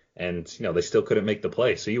cushion and they still couldn't make the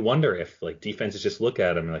play. So you wonder if like defenses just look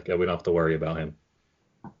at him and like, oh, we don't have to worry about him.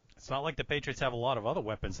 It's not like the Patriots have a lot of other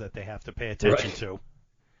weapons that they have to pay attention Right. to.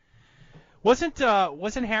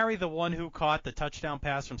 Wasn't Harry the one who caught the touchdown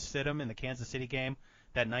pass from Stidham in the Kansas City game?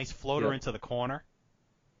 That nice floater into the corner?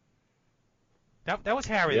 That was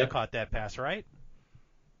Harry that caught that pass, right?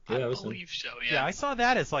 Yeah, I believe so, yeah. Yeah, I saw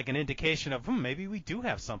that as like an indication of maybe we do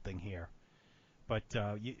have something here. But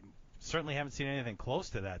you certainly haven't seen anything close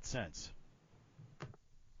to that since.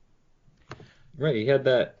 Right. He had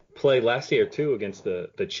that play last year too against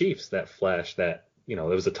the Chiefs, that flash that, there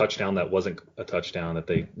was a touchdown that wasn't a touchdown that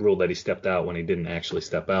they ruled that he stepped out when he didn't actually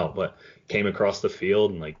step out, but came across the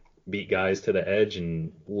field and like beat guys to the edge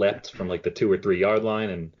and leapt from like the 2 or 3 yard line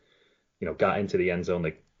and, got into the end zone.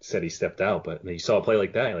 They said he stepped out, but you saw a play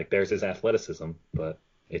like that, like there's his athleticism, but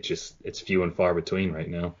it's few and far between right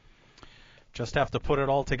now. Just have to put it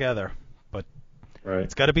all together, but right.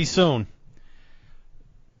 It's got to be soon.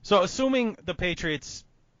 So assuming the Patriots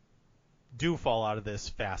do fall out of this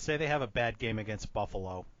fast, say they have a bad game against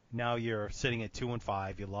Buffalo, now you're sitting at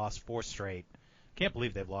 2-5, you lost 4 straight. Can't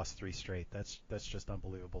believe they've lost 3 straight. That's just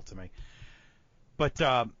unbelievable to me. But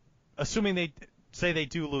assuming they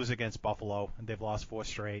do lose against Buffalo and they've lost 4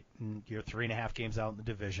 straight, and you're 3.5 games out in the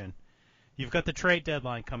division, you've got the trade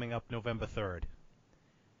deadline coming up November 3rd.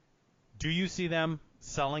 Do you see them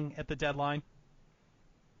selling at the deadline?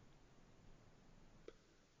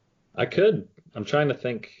 I could. I'm trying to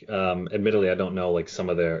think. Admittedly, I don't know like some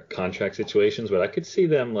of their contract situations, but I could see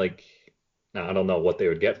them like. Now, I don't know what they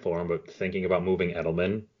would get for him, but thinking about moving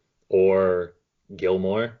Edelman or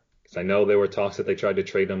Gilmore, because I know there were talks that they tried to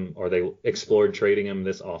trade him or they explored trading him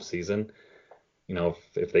this offseason.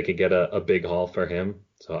 If they could get a big haul for him.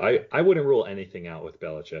 So I wouldn't rule anything out with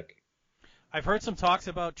Belichick. I've heard some talks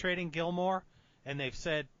about trading Gilmore, and they've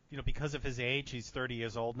said, because of his age, he's 30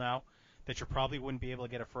 years old now, that you probably wouldn't be able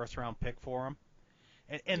to get a first-round pick for him.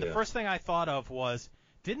 And the first thing I thought of was,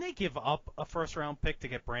 didn't they give up a first-round pick to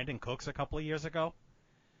get Brandon Cooks a couple of years ago?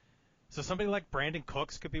 So somebody like Brandon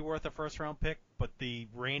Cooks could be worth a first-round pick, but the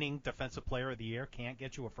reigning Defensive Player of the Year can't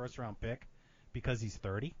get you a first-round pick because he's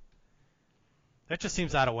 30? That just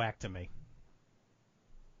seems out of whack to me.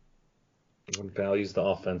 Everyone values the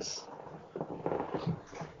offense.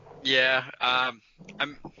 Yeah, I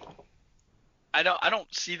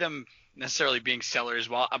don't see them necessarily being sellers.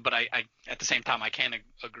 Well, but I at the same time I can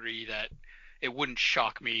agree that it wouldn't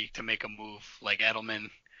shock me to make a move like Edelman,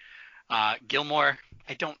 Gilmore.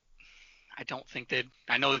 I don't think they'd.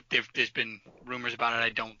 I know there's been rumors about it. I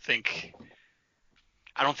don't think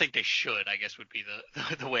they should. I guess would be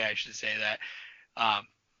the way I should say that.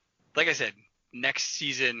 Like I said, next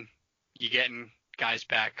season you getting guys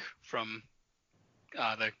back from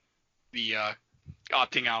the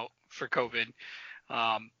opting out for COVID,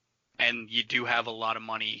 and you do have a lot of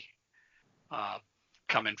money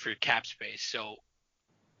coming for cap space. So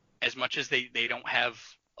as much as they don't have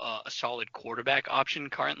a solid quarterback option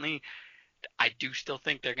currently, I do still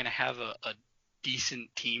think they're going to have a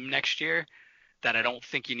decent team next year that I don't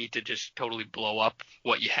think you need to just totally blow up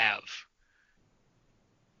what you have.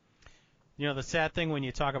 The sad thing when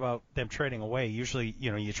you talk about them trading away, usually,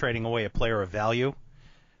 you're trading away a player of value.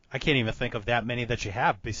 I can't even think of that many that you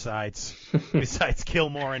have besides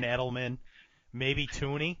Gilmore and Edelman, maybe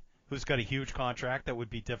Tooney, who's got a huge contract that would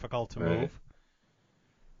be difficult to move.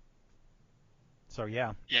 So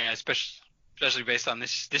yeah. Yeah, especially based on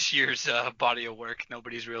this year's body of work,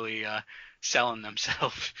 nobody's really selling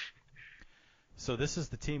themselves. So this is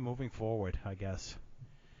the team moving forward, I guess.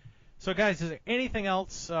 So guys, is there anything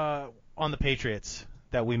else on the Patriots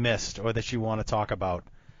that we missed or that you want to talk about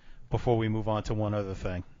before we move on to one other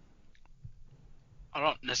thing? I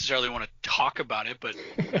don't necessarily want to talk about it, but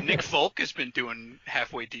Nick Folk has been doing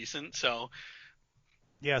halfway decent, so.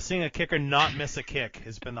 Yeah, seeing a kicker not miss a kick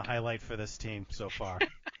has been the highlight for this team so far.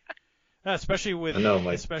 Especially with I know,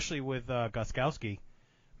 Mike. Gostkowski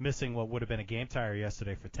missing what would have been a game tire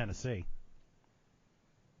yesterday for Tennessee.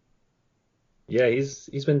 Yeah,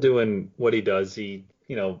 he's been doing what he does. He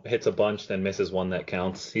hits a bunch, then misses one that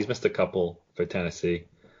counts. He's missed a couple for Tennessee.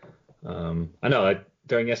 I know.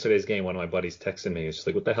 During yesterday's game, one of my buddies texted me. He's just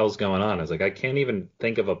like, "What the hell's going on?" I was like, "I can't even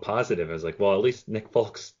think of a positive." I was like, "Well, at least Nick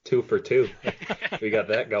Folk's 2 for 2. We got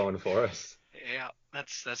that going for us." Yeah,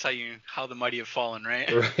 that's how the mighty have fallen,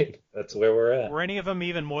 right? Right. That's where we're at. Were any of them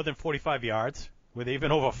even more than 45 yards? Were they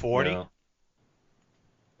even over 40? No.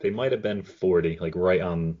 They might have been 40, like right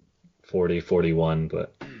on 40, 41,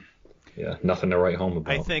 but yeah, nothing to write home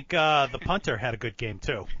about. I think the punter had a good game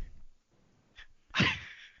too.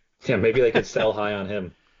 Yeah, maybe they could sell high on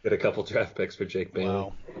him. Get a couple draft picks for Jake Bailey.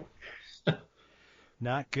 Wow.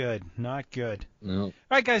 Not good. Not good. No. All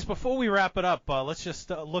right, guys, before we wrap it up, let's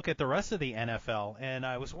just look at the rest of the NFL. And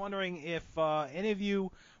I was wondering if any of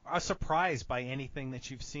you are surprised by anything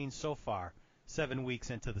that you've seen so far, 7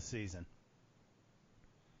 weeks into the season.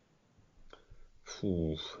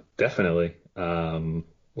 Ooh, definitely. Well,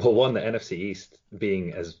 one, the NFC East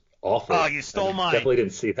being as awful. Oh, you stole mine. Definitely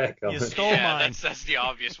didn't see that coming. You stole mine. That's the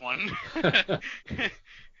obvious one.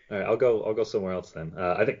 All right, I'll go somewhere else then.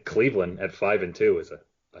 I think Cleveland at 5-2 is a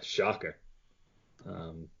shocker.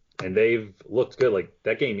 And they've looked good. Like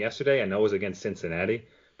that game yesterday, I know it was against Cincinnati,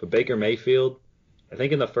 but Baker Mayfield, I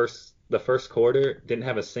think in the first quarter, didn't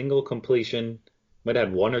have a single completion, might have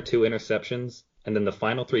had 1 or 2 interceptions, and then the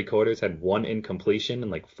final 3 quarters had 1 incompletion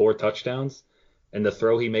and like 4 touchdowns. And the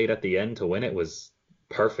throw he made at the end to win it was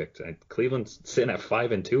perfect. And Cleveland's sitting at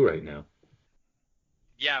 5-2 right now.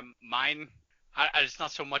 Yeah, mine. It's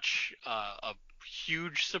not so much a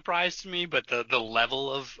huge surprise to me, but the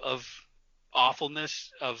level of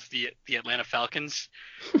awfulness of the Atlanta Falcons,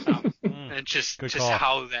 and just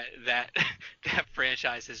how that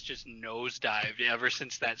franchise has just nosedived ever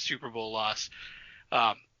since that Super Bowl loss.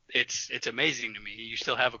 It's amazing to me. You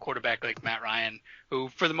still have a quarterback like Matt Ryan, who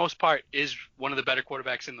for the most part is one of the better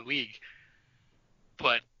quarterbacks in the league,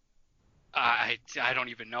 but I don't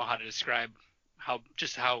even know how to describe how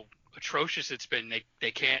atrocious it's been.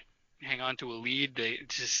 They can't hang on to a lead.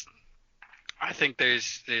 I think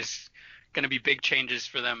there's going to be big changes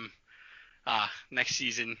for them next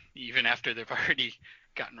season, even after they've already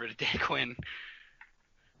gotten rid of Dan Quinn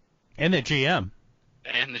And the GM.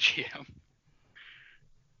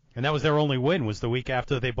 And that was their only win, was the week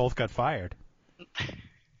after they both got fired.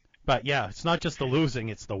 But yeah, it's not just the losing,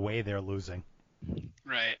 it's the way they're losing.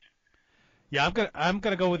 Right. Yeah, I'm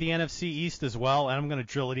gonna go with the NFC East as well, and I'm gonna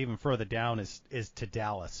drill it even further down is to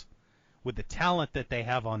Dallas. With the talent that they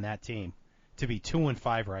have on that team, to be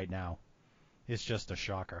 2-5 right now is just a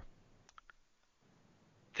shocker.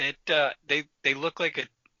 That they look like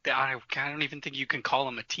I don't even think you can call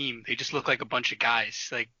them a team. They just look like a bunch of guys.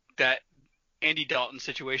 Like that Andy Dalton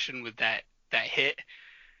situation with that hit,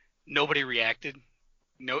 nobody reacted.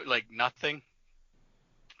 No, like nothing.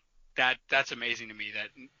 That's amazing to me that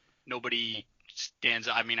nobody stands.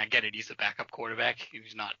 I mean, I get it. He's the backup quarterback.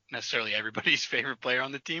 He's not necessarily everybody's favorite player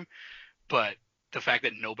on the team, but the fact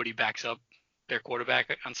that nobody backs up their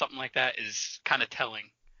quarterback on something like that is kind of telling.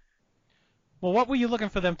 Well, what were you looking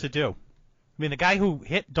for them to do? I mean, the guy who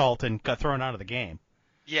hit Dalton got thrown out of the game.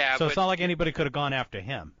 Yeah, so it's not like anybody could have gone after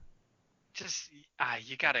him. Just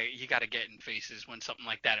you gotta get in faces when something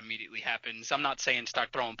like that immediately happens. I'm not saying start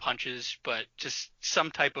throwing punches, but just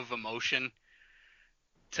some type of emotion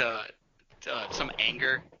to some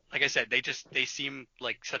anger. Like I said, they seem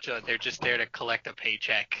like they're just there to collect a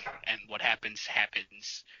paycheck, and what happens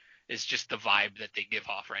is just the vibe that they give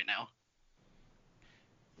off right now.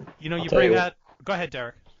 You know, you bring that. Go ahead,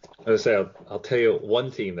 Derek. I was gonna say, I'll tell you one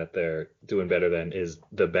team that they're doing better than is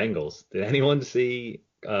the Bengals. Did anyone see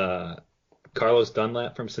Carlos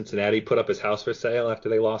Dunlap from Cincinnati put up his house for sale after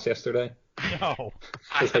they lost yesterday? No.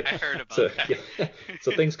 I heard about that. Yeah.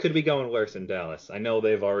 So things could be going worse in Dallas. I know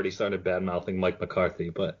they've already started bad-mouthing Mike McCarthy,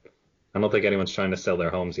 but I don't think anyone's trying to sell their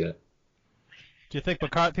homes yet. Do you think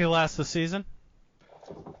McCarthy will last the season?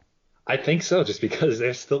 I think so, just because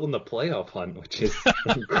they're still in the playoff hunt, which is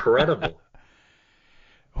incredible.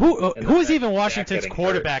 Who is even Washington's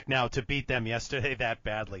quarterback now to beat them yesterday that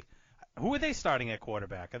badly? Who are they starting at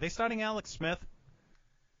quarterback? Are they starting Alex Smith?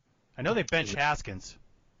 I know they benched Haskins.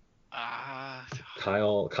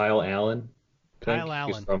 Kyle Allen. Kyle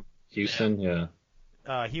Allen. He's from Houston,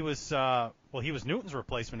 yeah. He was Newton's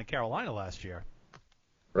replacement in Carolina last year.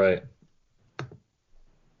 Right.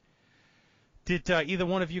 Did either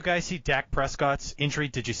one of you guys see Dak Prescott's injury?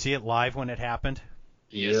 Did you see it live when it happened?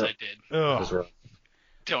 Yes, I did. Ugh.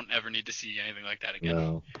 Don't ever need to see anything like that again.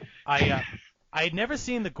 No. I had never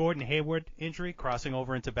seen the Gordon Hayward injury crossing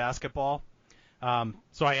over into basketball.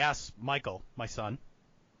 So I asked Michael, my son,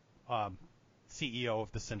 CEO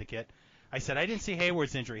of the syndicate, I said, I didn't see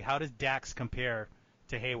Hayward's injury. How does Dak's compare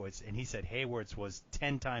to Hayward's? And he said Hayward's was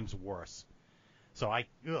 10 times worse. So I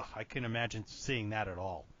couldn't imagine seeing that at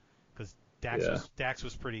all, because Dak's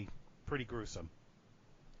was pretty gruesome.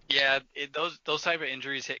 Yeah, those type of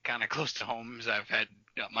injuries hit kind of close to home. As I've had,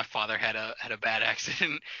 my father had a bad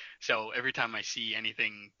accident, so every time I see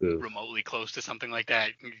anything remotely close to something like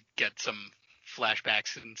that, you get some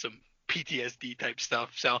flashbacks and some PTSD type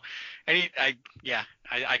stuff. So, I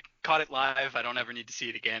caught it live. I don't ever need to see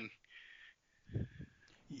it again.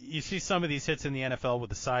 You see some of these hits in the NFL with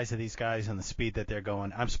the size of these guys and the speed that they're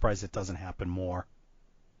going. I'm surprised it doesn't happen more.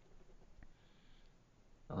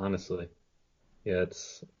 Honestly, yeah,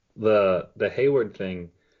 it's the Hayward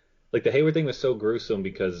thing. Like, the Hayward thing was so gruesome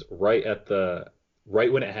because right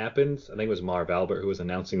when it happened, I think it was Marv Albert who was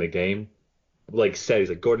announcing the game, like, said, he's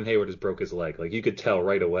like, Gordon Hayward has broke his leg. Like, you could tell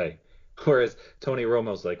right away. Whereas Tony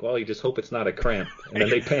Romo's like, well, you just hope it's not a cramp. And then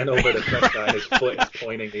they pan over to Prescott and his foot is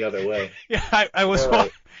pointing the other way. Yeah,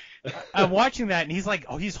 I'm watching that, and he's like,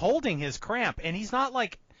 oh, he's holding his cramp, and he's not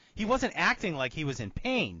like, he wasn't acting like he was in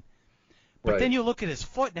pain. But then you look at his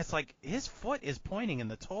foot, and it's like his foot is pointing in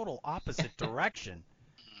the total opposite direction.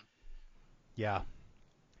 Yeah.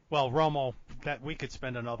 Well, Romo, that we could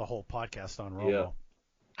spend another whole podcast on Romo. Yeah.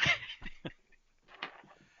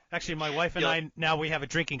 Actually, my wife and I, now we have a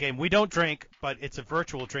drinking game. We don't drink, but it's a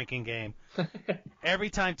virtual drinking game. Every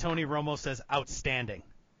time Tony Romo says outstanding,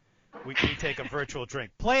 we take a virtual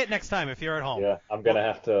drink. Play it next time if you're at home. Yeah, I'm going to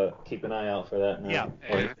have to keep an eye out for that now.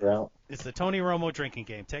 Yeah. It's the Tony Romo drinking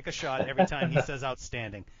game. Take a shot every time he says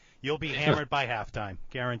outstanding. You'll be hammered by halftime,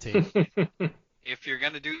 guaranteed. If you're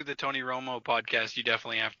going to do the Tony Romo podcast, you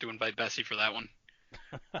definitely have to invite Bessie for that one.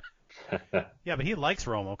 Yeah, but he likes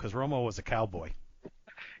Romo because Romo was a cowboy.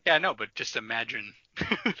 Yeah, I know, but just imagine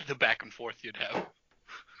the back and forth you'd have.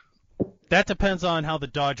 That depends on how the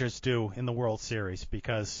Dodgers do in the World Series,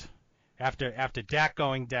 because after Dak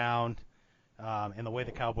going down and the way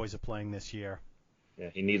the Cowboys are playing this year. Yeah,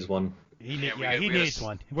 he needs one. He needs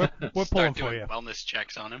one. We're pulling for you. Wellness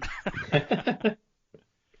checks on him.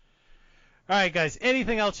 All right, guys.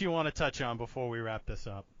 Anything else you want to touch on before we wrap this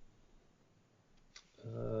up?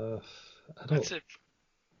 That's it.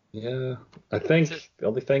 Yeah, I think the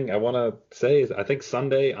only thing I want to say is I think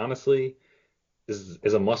Sunday, honestly,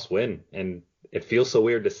 is a must-win, and it feels so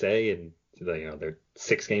weird to say, and they're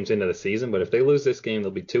 6 games into the season, but if they lose this game,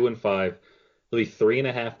 they'll be 2-5. They'll be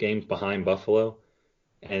 3.5 games behind Buffalo,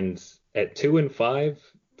 and at 2-5,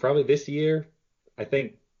 probably this year, I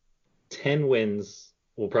think 10 wins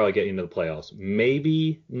will probably get you into the playoffs.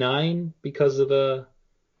 Maybe 9 because of the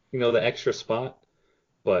extra spot,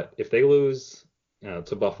 but if they lose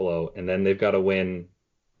to Buffalo, and then they've got to win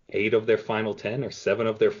 8 of their final 10 or 7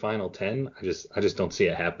 of their final 10. I just don't see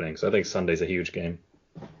it happening. So I think Sunday's a huge game.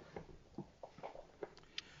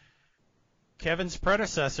 Kevin's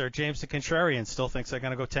predecessor, James the Contrarian, still thinks they're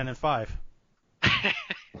going to go 10-5. 10-5.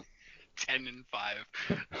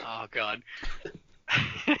 Oh God.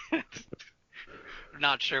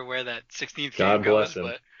 Not sure where that 16th game goes,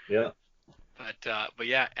 but yeah. But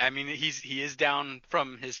yeah, I mean he is down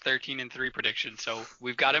from his 13-3 prediction, so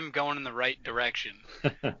we've got him going in the right direction.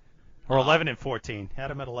 Or 11-14.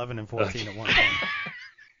 Had him at 11-14 at one point.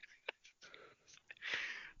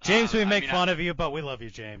 James, we make fun of you, but we love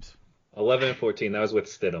you, James. 11-14. That was with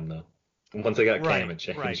Stidham, though. And once they got Cam, it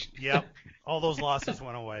changed. Right. Yep. All those losses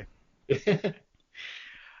went away.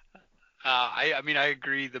 I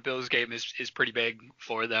agree. The Bills game is pretty big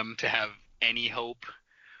for them to have any hope.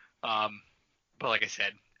 But like I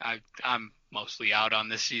said, I'm mostly out on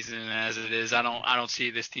this season as it is. I don't see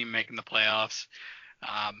this team making the playoffs.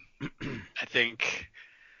 I think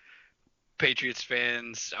Patriots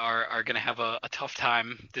fans are going to have a tough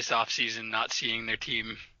time this offseason not seeing their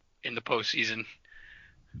team in the postseason.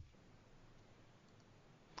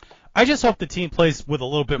 I just hope the team plays with a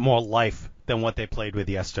little bit more life than what they played with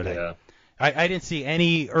yesterday. Yeah. I didn't see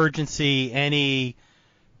any urgency,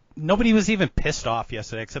 Nobody was even pissed off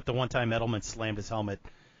yesterday, except the one time Edelman slammed his helmet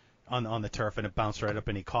on the turf and it bounced right up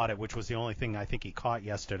and he caught it, which was the only thing I think he caught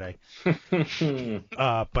yesterday.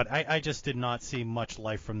 But I just did not see much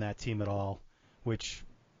life from that team at all, which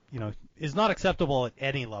is not acceptable at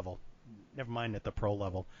any level, never mind at the pro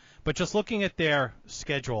level. But just looking at their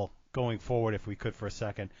schedule going forward, if we could for a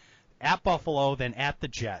second, at Buffalo, then at the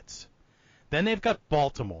Jets. Then they've got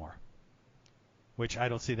Baltimore, which I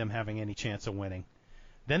don't see them having any chance of winning.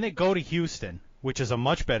 Then they go to Houston, which is a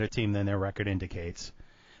much better team than their record indicates.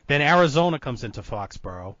 Then Arizona comes into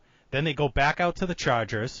Foxborough. Then they go back out to the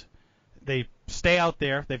Chargers. They stay out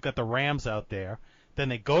there. They've got the Rams out there. Then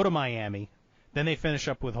they go to Miami. Then they finish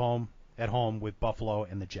up at home with Buffalo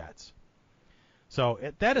and the Jets. So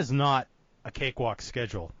that is not a cakewalk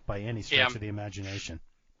schedule by any stretch of the imagination.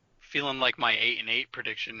 Feeling like my 8-8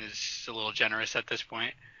 prediction is a little generous at this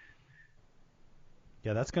point.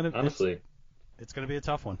 Yeah, that's gonna honestly. It's gonna be a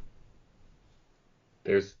tough one.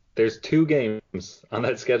 There's 2 games on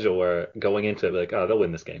that schedule where going into it, like, they'll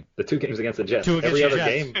win this game. The 2 games against the Jets. Every other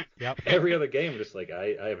game, every other game, just like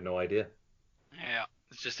I have no idea. Yeah,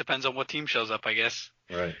 it just depends on what team shows up, I guess.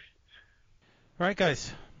 Right. All right,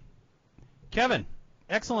 guys. Kevin,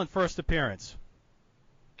 excellent first appearance.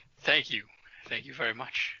 Thank you very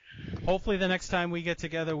much. Hopefully the next time we get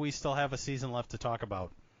together, we still have a season left to talk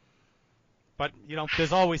about. But,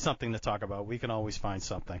 there's always something to talk about. We can always find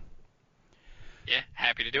something. Yeah,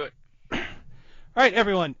 happy to do it. All right,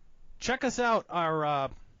 everyone. Check us out.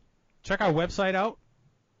 Check our website out,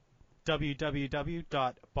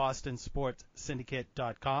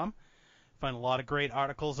 www.bostonsportssyndicate.com. Find a lot of great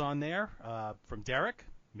articles on there from Derek.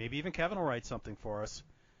 Maybe even Kevin will write something for us.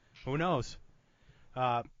 Who knows?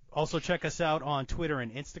 Also check us out on Twitter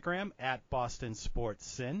and Instagram at Boston Sports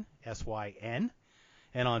Syn, SYN,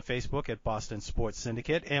 and on Facebook at Boston Sports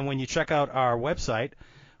Syndicate. And when you check out our website,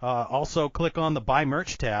 also click on the Buy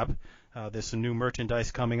Merch tab. There's some new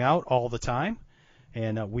merchandise coming out all the time,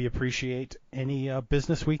 and we appreciate any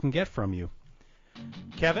business we can get from you.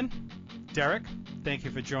 Kevin, Derek, thank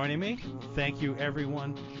you for joining me. Thank you,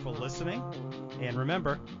 everyone, for listening. And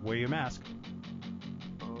remember, wear your mask.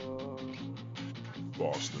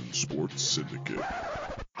 Boston Sports Syndicate.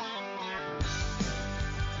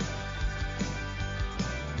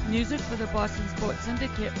 Music for the Boston Sports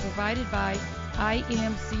Syndicate provided by I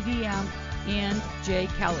Am CDM and Jay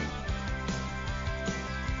Kelly.